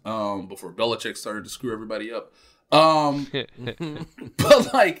 2000s, before Belichick started to screw everybody up.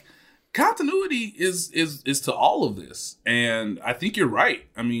 But like, continuity is to all of this. And I think you're right.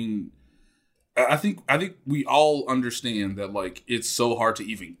 I mean, I think we all understand that, like, it's so hard to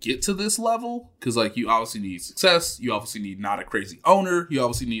even get to this level, because, like, you obviously need success. You obviously need not a crazy owner. You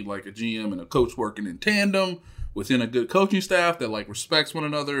obviously need, like, a GM and a coach working in tandem within a good coaching staff that, like, respects one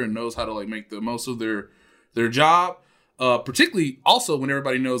another and knows how to, like, make the most of their job. Particularly also when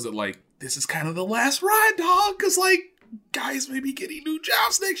everybody knows that, like, this is kind of the last ride, dog, because, like, guys may be getting new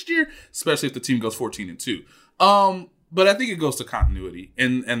jobs next year, especially if the team goes 14-2. But I think it goes to continuity,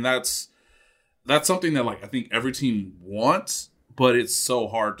 and that's something that, like, I think every team wants, but it's so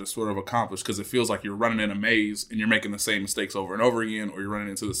hard to sort of accomplish, because it feels like you're running in a maze and you're making the same mistakes over and over again, or you're running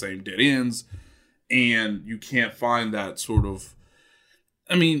into the same dead ends, and you can't find that sort of,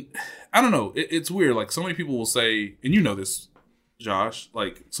 I mean, I don't know. It's weird. Like, so many people will say, and you know this, Josh,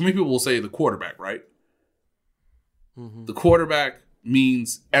 like, so many people will say the quarterback, right? Mm-hmm. The quarterback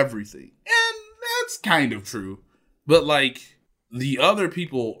means everything. And that's kind of true. But, like, the other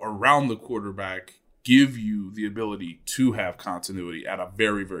people around the quarterback give you the ability to have continuity at a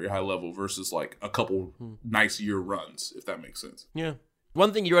very, very high level versus, like, a couple nice year runs, if that makes sense. Yeah.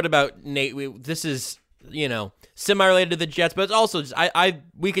 One thing you wrote about, Nate, this is, you know, semi-related to the Jets, but it's also just,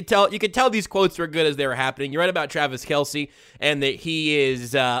 you could tell these quotes were good as they were happening. You write about Travis Kelce and that he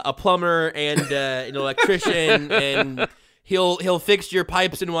is a plumber and an electrician, and he'll fix your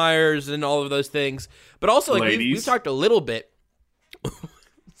pipes and wires and all of those things. But also, like, we've talked a little bit.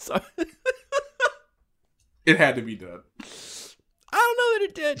 Sorry. It had to be done. I don't know that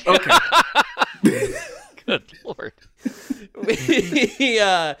it did. Okay. Good Lord.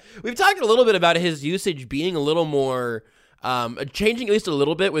 We've talked a little bit about his usage being a little more changing, at least a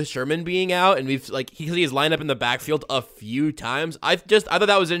little bit, with Sherman being out, and he's lined up in the backfield a few times. I thought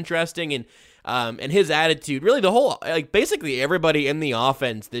that was interesting, and his attitude, really the whole, like, basically everybody in the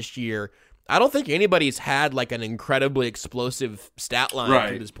offense this year. I don't think anybody's had, like, an incredibly explosive stat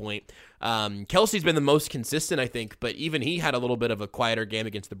line to this point. Kelce's been the most consistent, I think, but even he had a little bit of a quieter game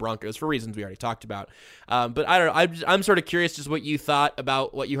against the Broncos for reasons we already talked about. But I don't know. I'm sort of curious just what you thought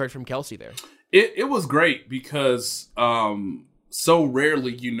about what you heard from Kelce there. It was great because so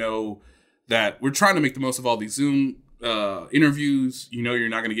rarely, you know, that we're trying to make the most of all these Zoom interviews. You know, you're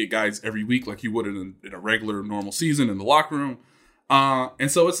not going to get guys every week like you would in a regular normal season in the locker room. And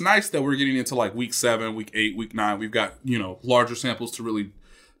so it's nice that we're getting into, like, week 7, week 8, week 9. We've got, you know, larger samples to really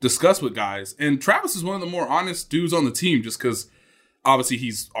discuss with guys. And Travis is one of the more honest dudes on the team, just because obviously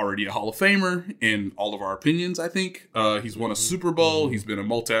he's already a Hall of Famer in all of our opinions, I think. He's won a Super Bowl. He's been a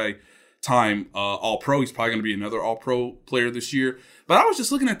time All-Pro. He's probably going to be another All-Pro player this year. But I was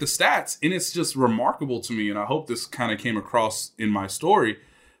just looking at the stats, and it's just remarkable to me, and I hope this kind of came across in my story,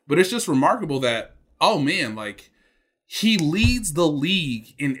 but it's just remarkable that, oh man, like, he leads the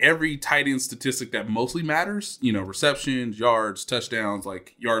league in every tight end statistic that mostly matters. You know, receptions, yards, touchdowns,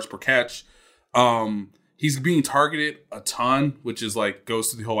 like yards per catch. He's being targeted a ton, which is like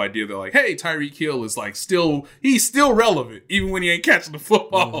goes to the whole idea that like, hey, Tyreek Hill is like he's still relevant even when he ain't catching the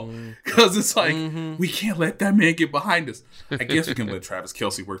football, because it's like we can't let that man get behind us. I guess we can let Travis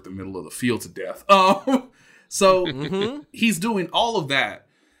Kelce work the middle of the field to death. So he's doing all of that,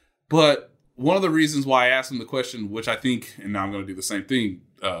 but one of the reasons why I asked him the question, which I think, and now I'm going to do the same thing,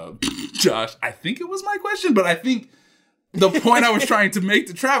 Josh, I think it was my question, but I think the point I was trying to make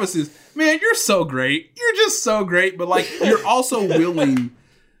to Travis is, man, you're so great. You're just so great. But like, you're also willing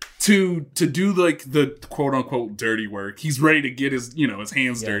to do like the quote unquote dirty work. He's ready to get his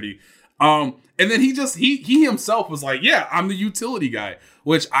hands dirty. And then he himself was like, yeah, I'm the utility guy,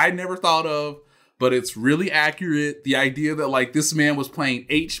 which I never thought of, but it's really accurate. The idea that like this man was playing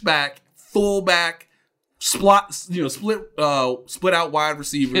H-back, fullback, split out wide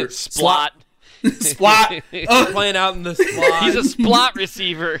receiver, Splot. Splot. Playing out in the slot. He's a splot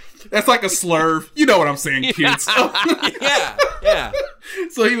receiver. That's like a slurve. You know what I'm saying, kids. Yeah.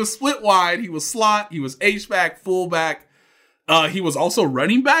 So he was split wide. He was slot. He was H-back, fullback. He was also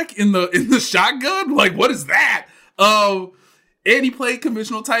running back in the shotgun. Like, what is that? And he played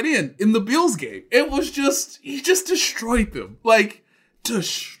conventional tight end in the Bills game. It was he just destroyed them. Like,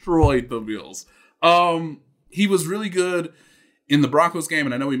 destroyed the Bills. He was really good in the Broncos game,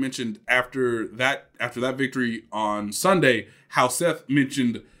 and I know we mentioned after that victory on Sunday, how Seth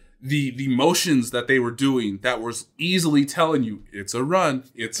mentioned the motions that they were doing that was easily telling you it's a run,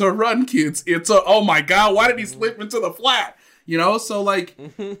 kids. Oh my God, why did he slip into the flat? You know, so like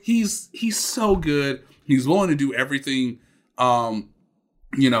he's so good. He's willing to do everything. Anthony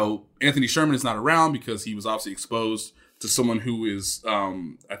Sherman is not around because he was obviously exposed to someone who is,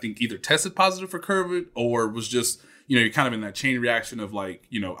 I think, either tested positive for COVID or was just, you're kind of in that chain reaction of like,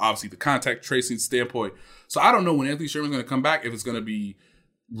 obviously the contact tracing standpoint. So I don't know when Anthony Sherman's going to come back, if it's going to be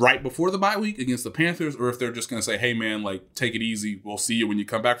right before the bye week against the Panthers, or if they're just going to say, hey man, like, take it easy. We'll see you when you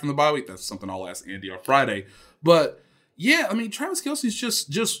come back from the bye week. That's something I'll ask Andy on Friday. But yeah, I mean, Travis Kelce's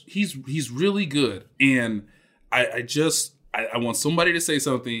just he's really good. And I want somebody to say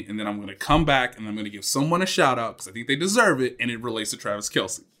something, and then I'm going to come back and I'm going to give someone a shout out because I think they deserve it, and it relates to Travis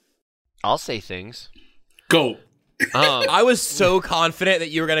Kelce. I'll say things. Go. I was so confident that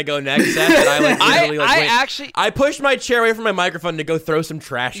you were gonna go next, Seth, that I pushed my chair away from my microphone to go throw some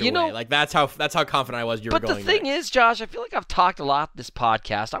trash away. Like that's how confident I was you were going. But the thing is, Josh, I feel like I've talked a lot this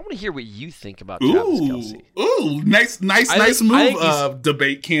podcast. I want to hear what you think about Travis Kelce. Ooh, nice move,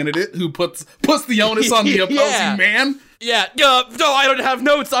 debate candidate who puts the onus on the opposing man. Yeah, no, I don't have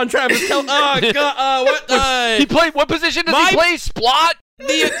notes on Travis Kelce. What? He played. What position does he play? Splot.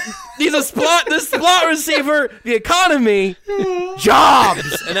 He's a slot receiver, the economy,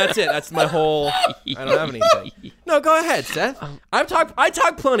 jobs, and that's it. That's my whole. I don't have anything. No, go ahead, Seth. I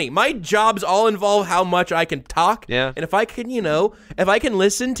talk plenty. My jobs all involve how much I can talk. Yeah. And if I can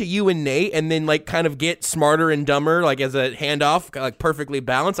listen to you and Nate, and then like kind of get smarter and dumber, like as a handoff, like perfectly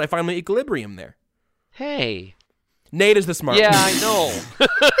balanced, I find my equilibrium there. Hey. Nate is the smart one. Yeah, I know.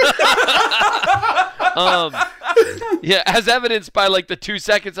 Yeah, as evidenced by like the 2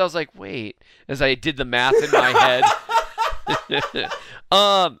 seconds, I was like, wait, as I did the math in my head.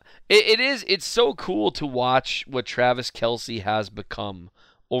 It's so cool to watch what Travis Kelce has become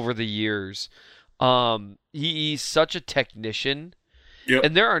over the years. He's such a technician. Yep.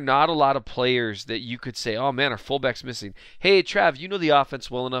 And there are not a lot of players that you could say, oh man, our fullback's missing. Hey, Trav, you know the offense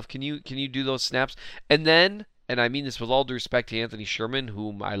well enough. Can you do those snaps? And then, and I mean this with all due respect to Anthony Sherman,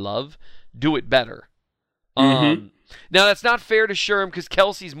 whom I love, do it better. Now that's not fair to Sherm because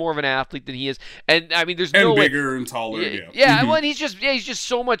Kelce's more of an athlete than he is, and I mean there's no bigger and taller. Well, and he's just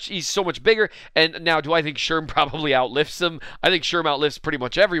so much bigger. And now, do I think Sherm probably outlifts him? I think Sherm outlifts pretty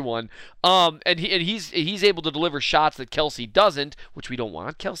much everyone. And he's able to deliver shots that Kelce doesn't, which we don't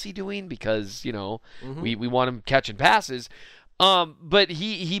want Kelce doing because we want him catching passes. But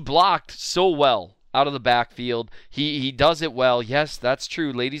he blocked so well out of the backfield. He does it well. Yes, that's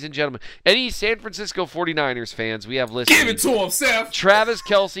true, ladies and gentlemen. Any San Francisco 49ers fans we have listening, give it to him, Seth. Travis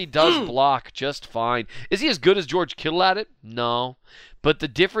Kelce does block just fine. Is he as good as George Kittle at it? No. But the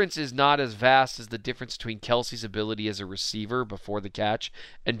difference is not as vast as the difference between Kelce's ability as a receiver before the catch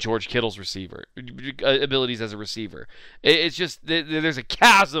and George Kittle's abilities as a receiver. It's just there's a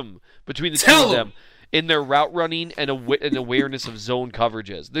chasm between the two of them. in their route running and an awareness of zone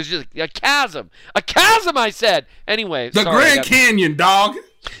coverages. There's just a chasm, I said. Anyway, the sorry, Grand Canyon, dog.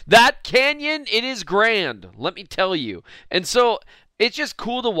 That canyon, it is grand, let me tell you. And so it's just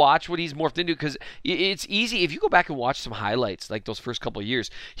cool to watch what he's morphed into, because it's easy. If you go back and watch some highlights, like those first couple of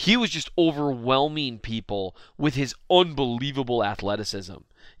years, he was just overwhelming people with his unbelievable athleticism.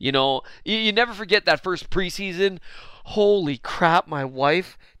 You know, you never forget that first preseason. Holy crap, my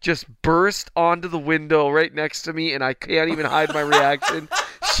wife just burst onto the window right next to me, and I can't even hide my reaction.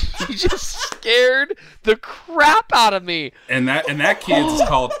 She just scared the crap out of me. And that kid's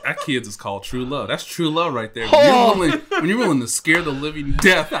is called true love. That's true love right there. When you're willing to scare the living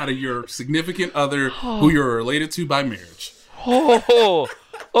death out of your significant other who you're related to by marriage. Oh,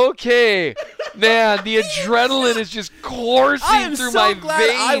 okay. Man, the adrenaline is just coursing through my veins.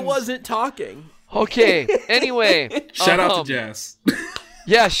 I wasn't talking. Okay, anyway. Shout out to Jazz.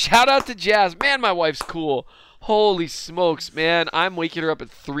 Yeah, shout out to Jazz. Man, my wife's cool. Holy smokes, man. I'm waking her up at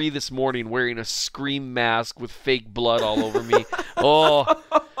 3 this morning wearing a Scream mask with fake blood all over me. Oh,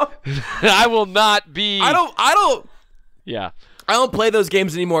 I will not be. I don't. Yeah. I don't play those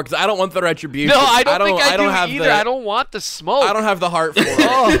games anymore because I don't want the retribution. No, I don't think I do have either. I don't want the smoke. I don't have the heart for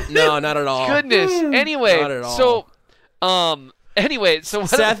it. No, not at all. Goodness. Anyway, not at all. So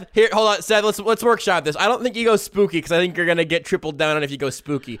Seth, here, hold on, Seth. Let's workshop this. I don't think you go spooky because I think you're gonna get tripled down on if you go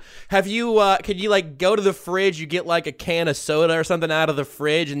spooky. Have you? Could you like go to the fridge? You get like a can of soda or something out of the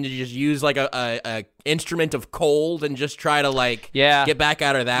fridge, and you just use like a instrument of cold and just try to like get back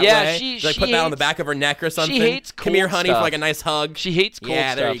at her that way. She put that on the back of her neck or something. She hates cold Come here, honey, stuff. for like a nice hug. She hates cold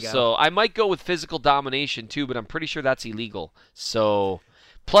stuff. There you go. So I might go with physical domination too, but I'm pretty sure that's illegal. So.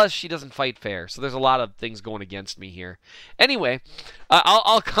 Plus, she doesn't fight fair, so there's a lot of things going against me here. Anyway,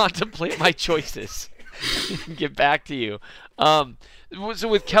 I'll contemplate my choices and get back to you. So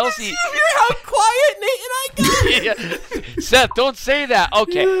with Kelsey... Did you hear how quiet Nate and I got? Yeah. Seth, don't say that.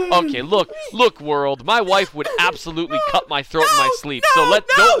 Okay, look, world. My wife would absolutely cut my throat in my sleep, so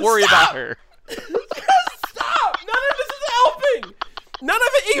don't worry about her. Stop! None of this is helping! None of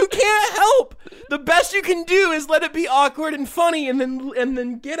it you can't help! The best you can do is let it be awkward and funny, and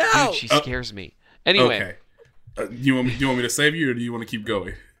then get out. Dude, she scares me. Anyway, okay. You want me to save you, or do you want to keep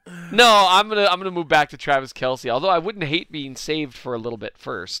going? No, I'm gonna move back to Travis Kelce. Although I wouldn't hate being saved for a little bit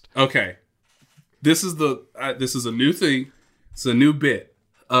first. Okay, this is a new thing. It's a new bit.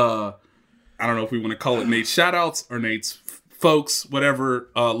 I don't know if we want to call it Nate's shoutouts or Nate's folks, whatever.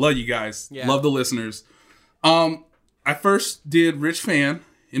 Love you guys. Yeah. Love the listeners. I first did Rich Fan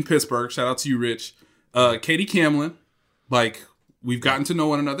in Pittsburgh. Shout out to you, Rich. Katie Camlin. Like, we've gotten to know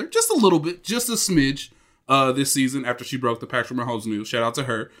one another just a little bit, just a smidge this season after she broke the Patrick Mahomes news. Shout out to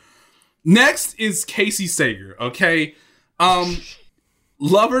her. Next is Casey Sager, okay?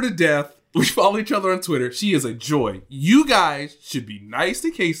 Love her to death. We follow each other on Twitter. She is a joy. You guys should be nice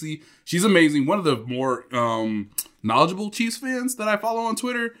to Casey. She's amazing. One of the more knowledgeable Chiefs fans that I follow on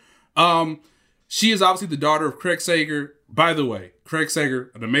Twitter. She is obviously the daughter of Craig Sager. By the way, Craig Sager,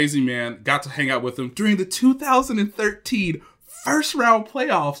 an amazing man. Got to hang out with him during the 2013 first-round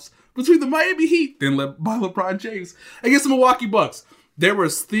playoffs between the Miami Heat, then led by LeBron James, against the Milwaukee Bucks. There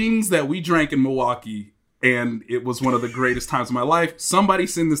was things that we drank in Milwaukee, and it was one of the greatest times of my life. Somebody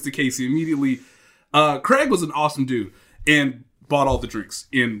send this to Casey immediately. Craig was an awesome dude and bought all the drinks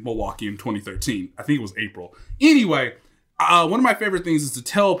in Milwaukee in 2013. I think it was April. Anyway, one of my favorite things is to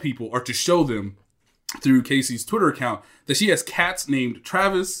tell people or to show them through Casey's Twitter account that she has cats named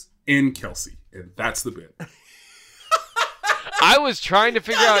Travis and Kelsey. And that's the bit. I was trying to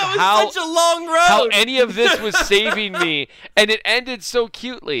figure out such a long road. How any of this was saving me, and it ended so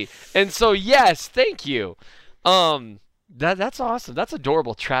cutely. And so, yes, thank you. That's awesome. That's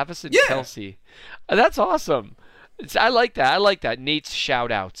adorable. Travis and Kelsey. That's awesome. I like that. I like that. Nate's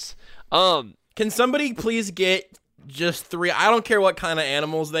shout-outs. Can somebody please get just 3? I don't care what kind of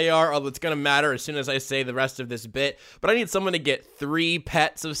animals they are, although it's going to matter as soon as I say the rest of this bit. But I need someone to get 3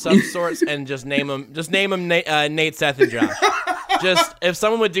 pets of some sorts and just name them. Just name them Nate, Seth, and Josh. Just if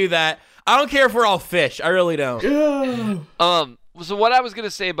someone would do that. I don't care if we're all fish. I really don't. So what I was going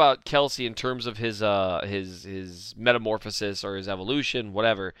to say about Kelsey in terms of his metamorphosis or his evolution,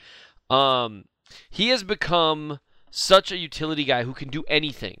 whatever, he has become such a utility guy who can do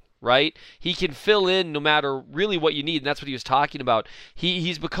anything. Right? He can fill in no matter really what you need, and that's what he was talking about.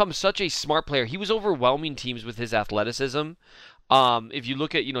 He's become such a smart player. He was overwhelming teams with his athleticism. If you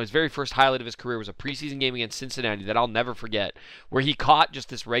look at, his very first highlight of his career was a preseason game against Cincinnati that I'll never forget, where he caught just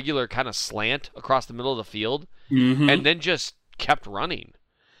this regular kind of slant across the middle of the field and then just kept running.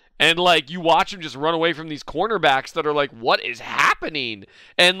 And, like, you watch him just run away from these cornerbacks that are like, what is happening?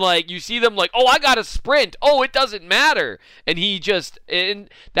 And, like, you see them like, oh, I got to sprint. Oh, it doesn't matter. And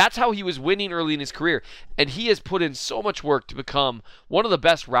that's how he was winning early in his career. And he has put in so much work to become one of the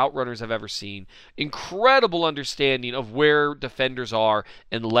best route runners I've ever seen. Incredible understanding of where defenders are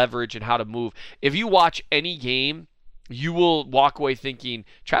and leverage and how to move. If you watch any game, you will walk away thinking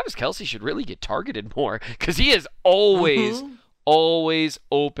Travis Kelce should really get targeted more, because he is always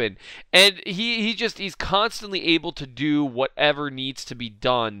open. And he's constantly able to do whatever needs to be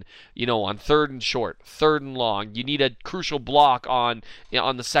done, on 3rd and short, 3rd and long. You need a crucial block on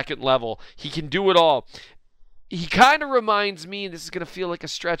the second level. He can do it all. He kind of reminds me, and this is going to feel like a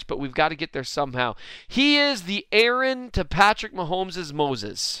stretch, but we've got to get there somehow. He is the Aaron to Patrick Mahomes'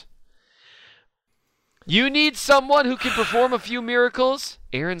 Moses. You need someone who can perform a few miracles?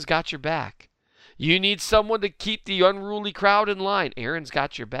 Aaron's got your back. You need someone to keep the unruly crowd in line? Aaron's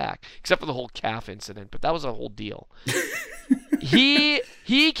got your back. Except for the whole calf incident, but that was a whole deal. He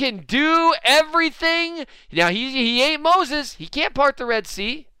can do everything. Now, he ain't Moses. He can't part the Red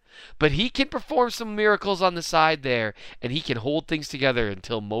Sea. But he can perform some miracles on the side there, and he can hold things together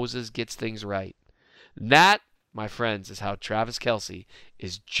until Moses gets things right. That, my friends, is how Travis Kelce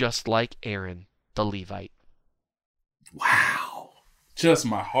is just like Aaron, the Levite. Wow. Just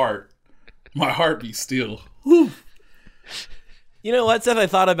my heart. My heart be still. Whew. You know what, Seth? I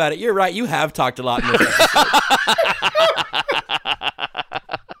thought about it. You're right. You have talked a lot in this episode.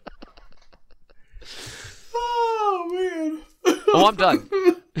 Oh, man. Oh, I'm done.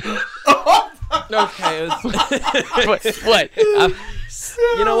 Okay. What?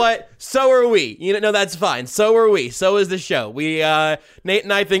 You know what? So are we. No, that's fine. So are we. So is the show. We, Nate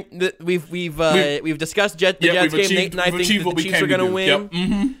and I think that we've discussed the Jets game. Nate and I think that the Chiefs are going to win. Yep.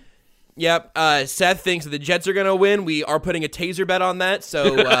 Mm-hmm. Yep. Seth thinks that the Jets are going to win. We are putting a taser bet on that,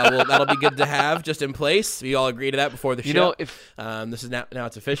 so that'll be good to have just in place. We all agree to that before the show. If this is now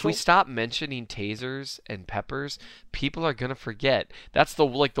it's official. If we stop mentioning tasers and peppers, people are going to forget. That's the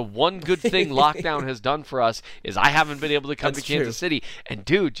one good thing lockdown has done for us is I haven't been able to come to Kansas City. And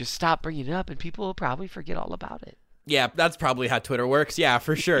dude, just stop bringing it up, and people will probably forget all about it. Yeah, that's probably how Twitter works. Yeah,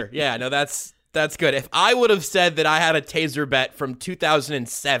 for sure. Yeah, no, that's good. If I would have said that I had a taser bet from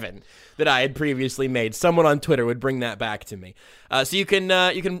 2007 that I had previously made, someone on Twitter would bring that back to me. So you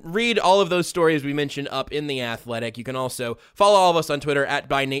can read all of those stories we mentioned up in The Athletic. You can also follow all of us on Twitter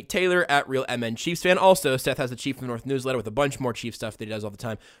by Nate Taylor, @RealMNChiefsFan. Also, Seth has the Chief of the North newsletter with a bunch more Chief stuff that he does all the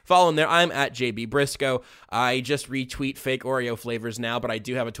time. Follow him there. I'm @JB Briscoe. I just retweet fake Oreo flavors now, but I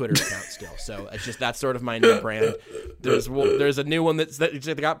do have a Twitter account still. So it's just that's sort of my new brand. There's a new one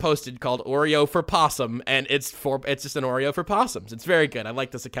that got posted called Oreo for Possum, and it's just an Oreo for possums. It's very good. I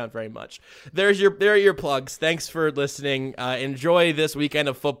like this account very much. There are your plugs. Thanks for listening. Enjoy this weekend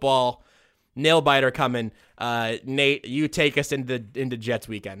of football. Nail biter coming. Nate, you take us into Jets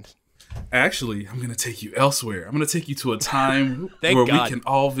weekend. Actually, I'm going to take you elsewhere. I'm going to take you to a time where we can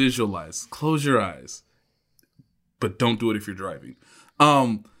all visualize. Close your eyes. But don't do it if you're driving.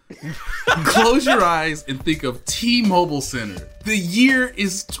 Close your eyes and think of T-Mobile Center. The year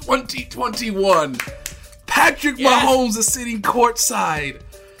is 2021. Patrick Mahomes is sitting courtside.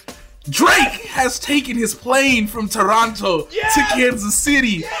 Drake has taken his plane from Toronto to Kansas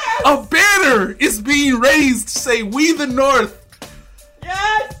City. Yes! A banner is being raised to say, "We the North."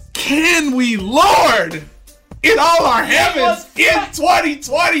 Yes! Can we, Lord, in all our heavens, in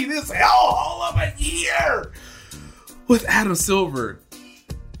 2020, this hellhole of a year, with Adam Silver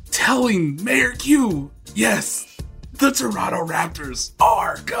telling Mayor Q, yes, the Toronto Raptors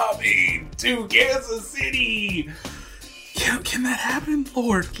are coming to Kansas City. Can that happen?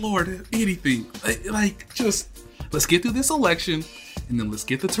 Lord, anything. Just let's get through this election, and then let's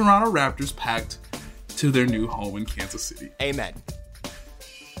get the Toronto Raptors packed to their new home in Kansas City. Amen.